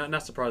it.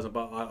 Not surprising,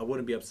 but I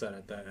wouldn't be upset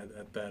at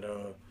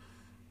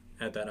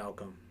that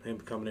outcome. Him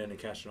coming in and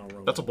cashing on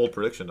Roman. That's a bold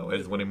prediction, though.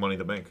 Edge winning Money in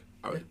the Bank.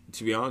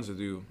 To be honest with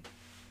you,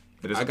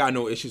 It is. I got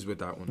no issues with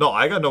that one. No,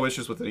 I got no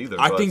issues with it either.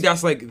 I but- think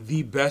that's like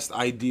the best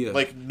idea.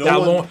 Like, no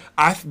That one-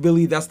 I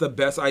believe that's the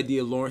best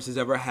idea Lawrence has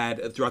ever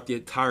had throughout the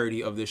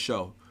entirety of this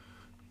show.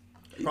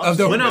 Of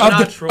the, When I'm of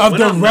not the, tro- of when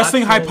the I'm not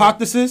wrestling trolling-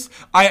 hypothesis,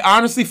 I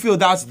honestly feel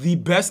that's the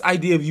best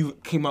idea you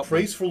came up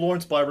praise with. for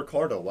Lawrence by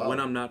Ricardo. Wow. When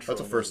I'm not That's a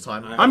trolling. first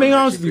time. I mean,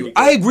 honestly, actually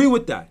I agree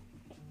with that.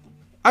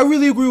 I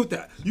really agree with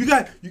that.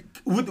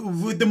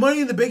 With the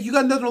Money in the Bank, you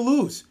got nothing to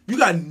lose. You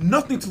got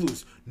nothing to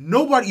lose.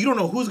 Nobody. You don't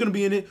know who's gonna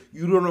be in it.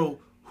 You don't know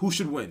who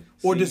should win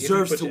or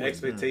deserves if to you put your win.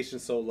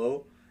 expectations so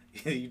low,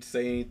 you'd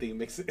say anything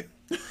makes it.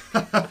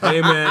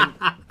 Hey man,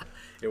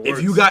 It works.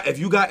 if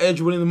you got Edge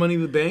winning the Money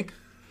in the Bank,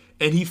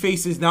 and he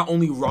faces not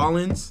only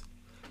Rollins,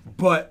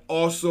 but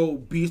also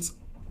beats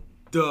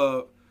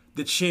the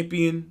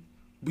champion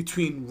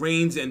between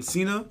Reigns and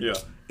Cena, Yeah.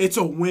 it's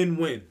a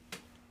win-win.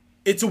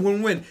 It's a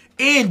win-win.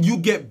 And you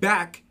get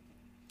back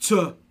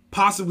to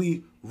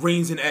possibly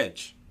Reigns and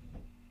Edge.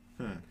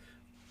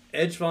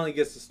 Edge finally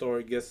gets the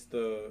story,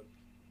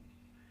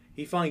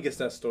 he finally gets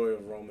that story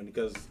of Roman,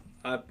 because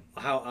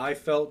how I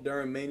felt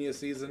during Mania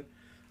season,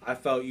 I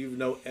felt even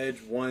though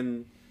Edge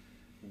won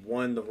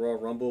the Royal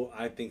Rumble,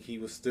 I think he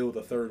was still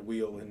the third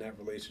wheel in that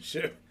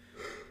relationship.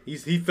 He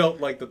felt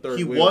like the third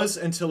He wheel. was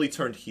until he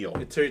turned heel.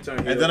 Until he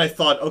turned heel. And then I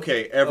thought,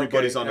 okay,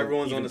 everybody's on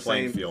everyone's an even on the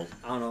playing same field.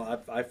 I don't know.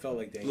 I felt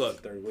like they was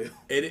the third wheel.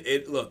 It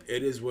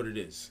is what it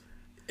is.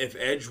 If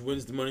Edge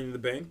wins the Money in the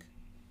Bank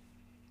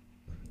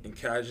and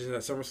cashes in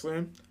at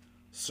SummerSlam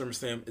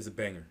is a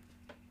banger.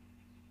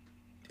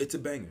 It's a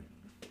banger.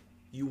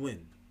 You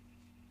win.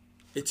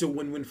 It's a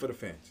win-win for the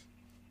fans.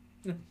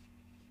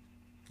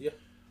 Yeah.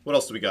 What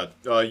else do we got?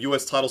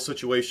 U.S. title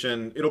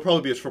situation. It'll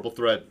probably be a triple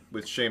threat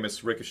with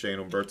Sheamus, Ricochet,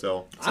 and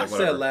Humberto. It's I like, said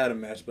whatever. ladder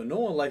match, but no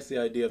one likes the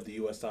idea of the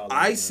U.S. title.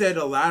 I said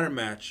a ladder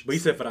match But he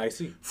said for the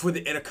IC. for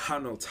the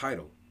Intercontinental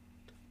title.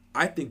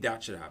 I think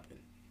that should happen.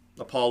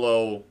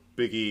 Apollo,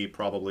 Big E,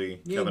 probably.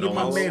 Kevin get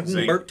my Owens. man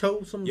Zayn.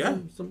 Humberto some. Yeah.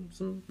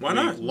 Some Why We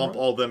not? lump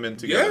all them in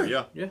together.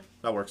 Yeah. Yeah.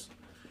 That works.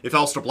 If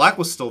Aleister Black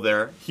was still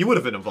there, he would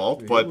have been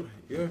involved, but,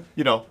 Yeah.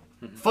 you know,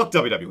 fuck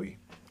WWE.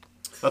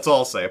 That's all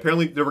I'll say.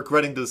 Apparently, they're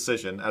regretting the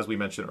decision, as we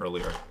mentioned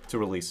earlier, to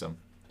release him.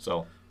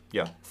 So,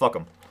 yeah, fuck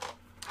them.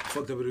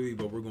 Fuck WWE,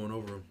 but we're going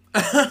over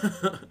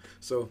them.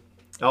 So,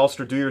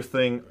 Alistair, do your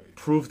thing.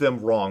 Prove them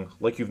wrong,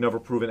 like you've never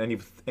proven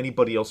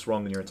anybody else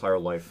wrong in your entire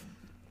life.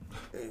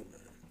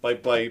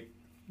 By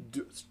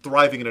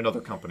thriving in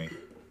another company,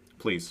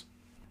 please.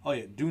 Oh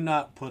yeah, do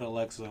not put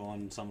Alexa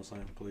on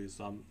SummerSlam, please.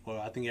 Well,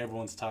 I think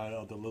everyone's tired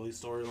of the Lily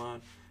storyline.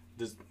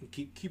 Just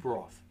keep her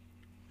off.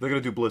 They're gonna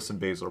do Bliss and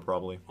Baszler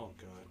probably, Oh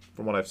god,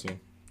 from what I've seen.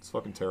 It's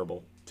fucking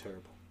terrible.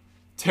 terrible.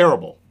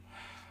 Terrible.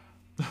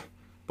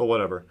 But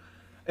whatever.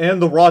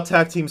 And the Raw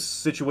tag team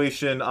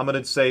situation, I'm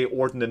gonna say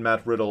Orton and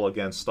Matt Riddle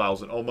against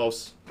Styles and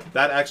Omos.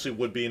 That actually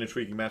would be an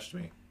intriguing match to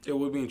me. it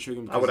would be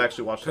intriguing. I would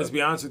actually watch Because that. to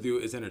be honest with you,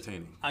 it's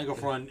entertaining. I go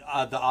for the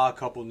odd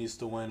couple needs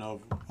to win.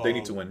 They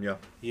need to win, yeah.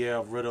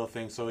 Yeah, Riddle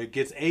thing. So it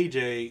gets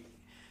AJ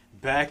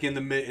back in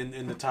the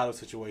in the title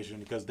situation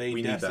because We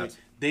need that.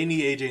 They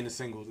need AJ in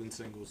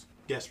singles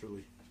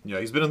desperately. Yeah,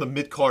 he's been in the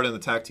mid card and the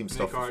tag team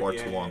stuff for Mid-card, far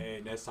yeah, too long. yeah,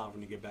 that's time for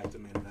him to get back to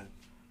main event.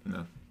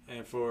 Yeah.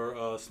 And for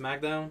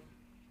SmackDown,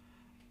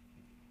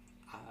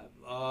 I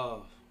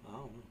don't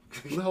know.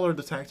 Who the hell are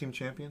the tag team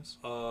champions?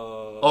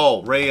 Oh,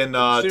 Oh, Ray and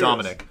Mysterios.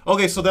 Dominic.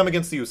 Okay, so them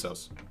against the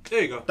Usos.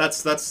 there you go.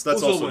 That's Uso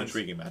also an wins.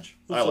 intriguing match.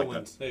 Uso I like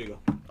wins. that. There you go.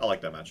 I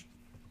like that match.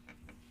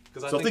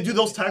 'Cause I So if they think- do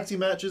those tag team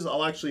matches,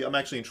 I'm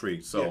actually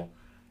intrigued. So Yeah.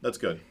 that's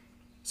good.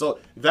 So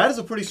that is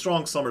a pretty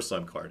strong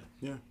SummerSlam card.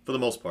 Yeah. For the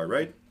most part,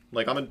 right?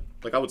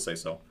 I would say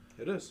so.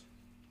 it is.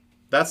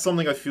 That's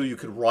something I feel you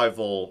could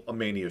rival a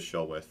Mania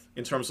show with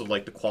in terms of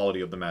like the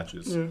quality of the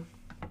matches. Yeah.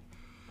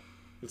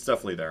 It's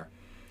definitely there.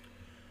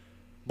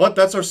 But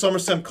that's our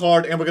SummerSlam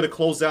card, and we're going to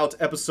close out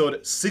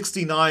episode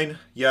 69.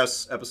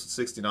 Yes, episode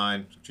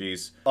 69,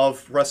 jeez,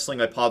 of Wrestling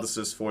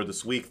Hypothesis for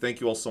this week.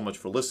 Thank you all so much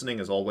for listening,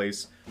 as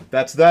always.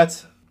 That's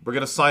that. We're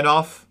going to sign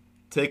off.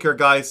 Take care,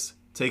 guys.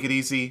 Take it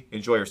easy.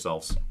 Enjoy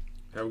yourselves.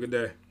 Have a good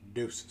day.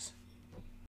 Deuces.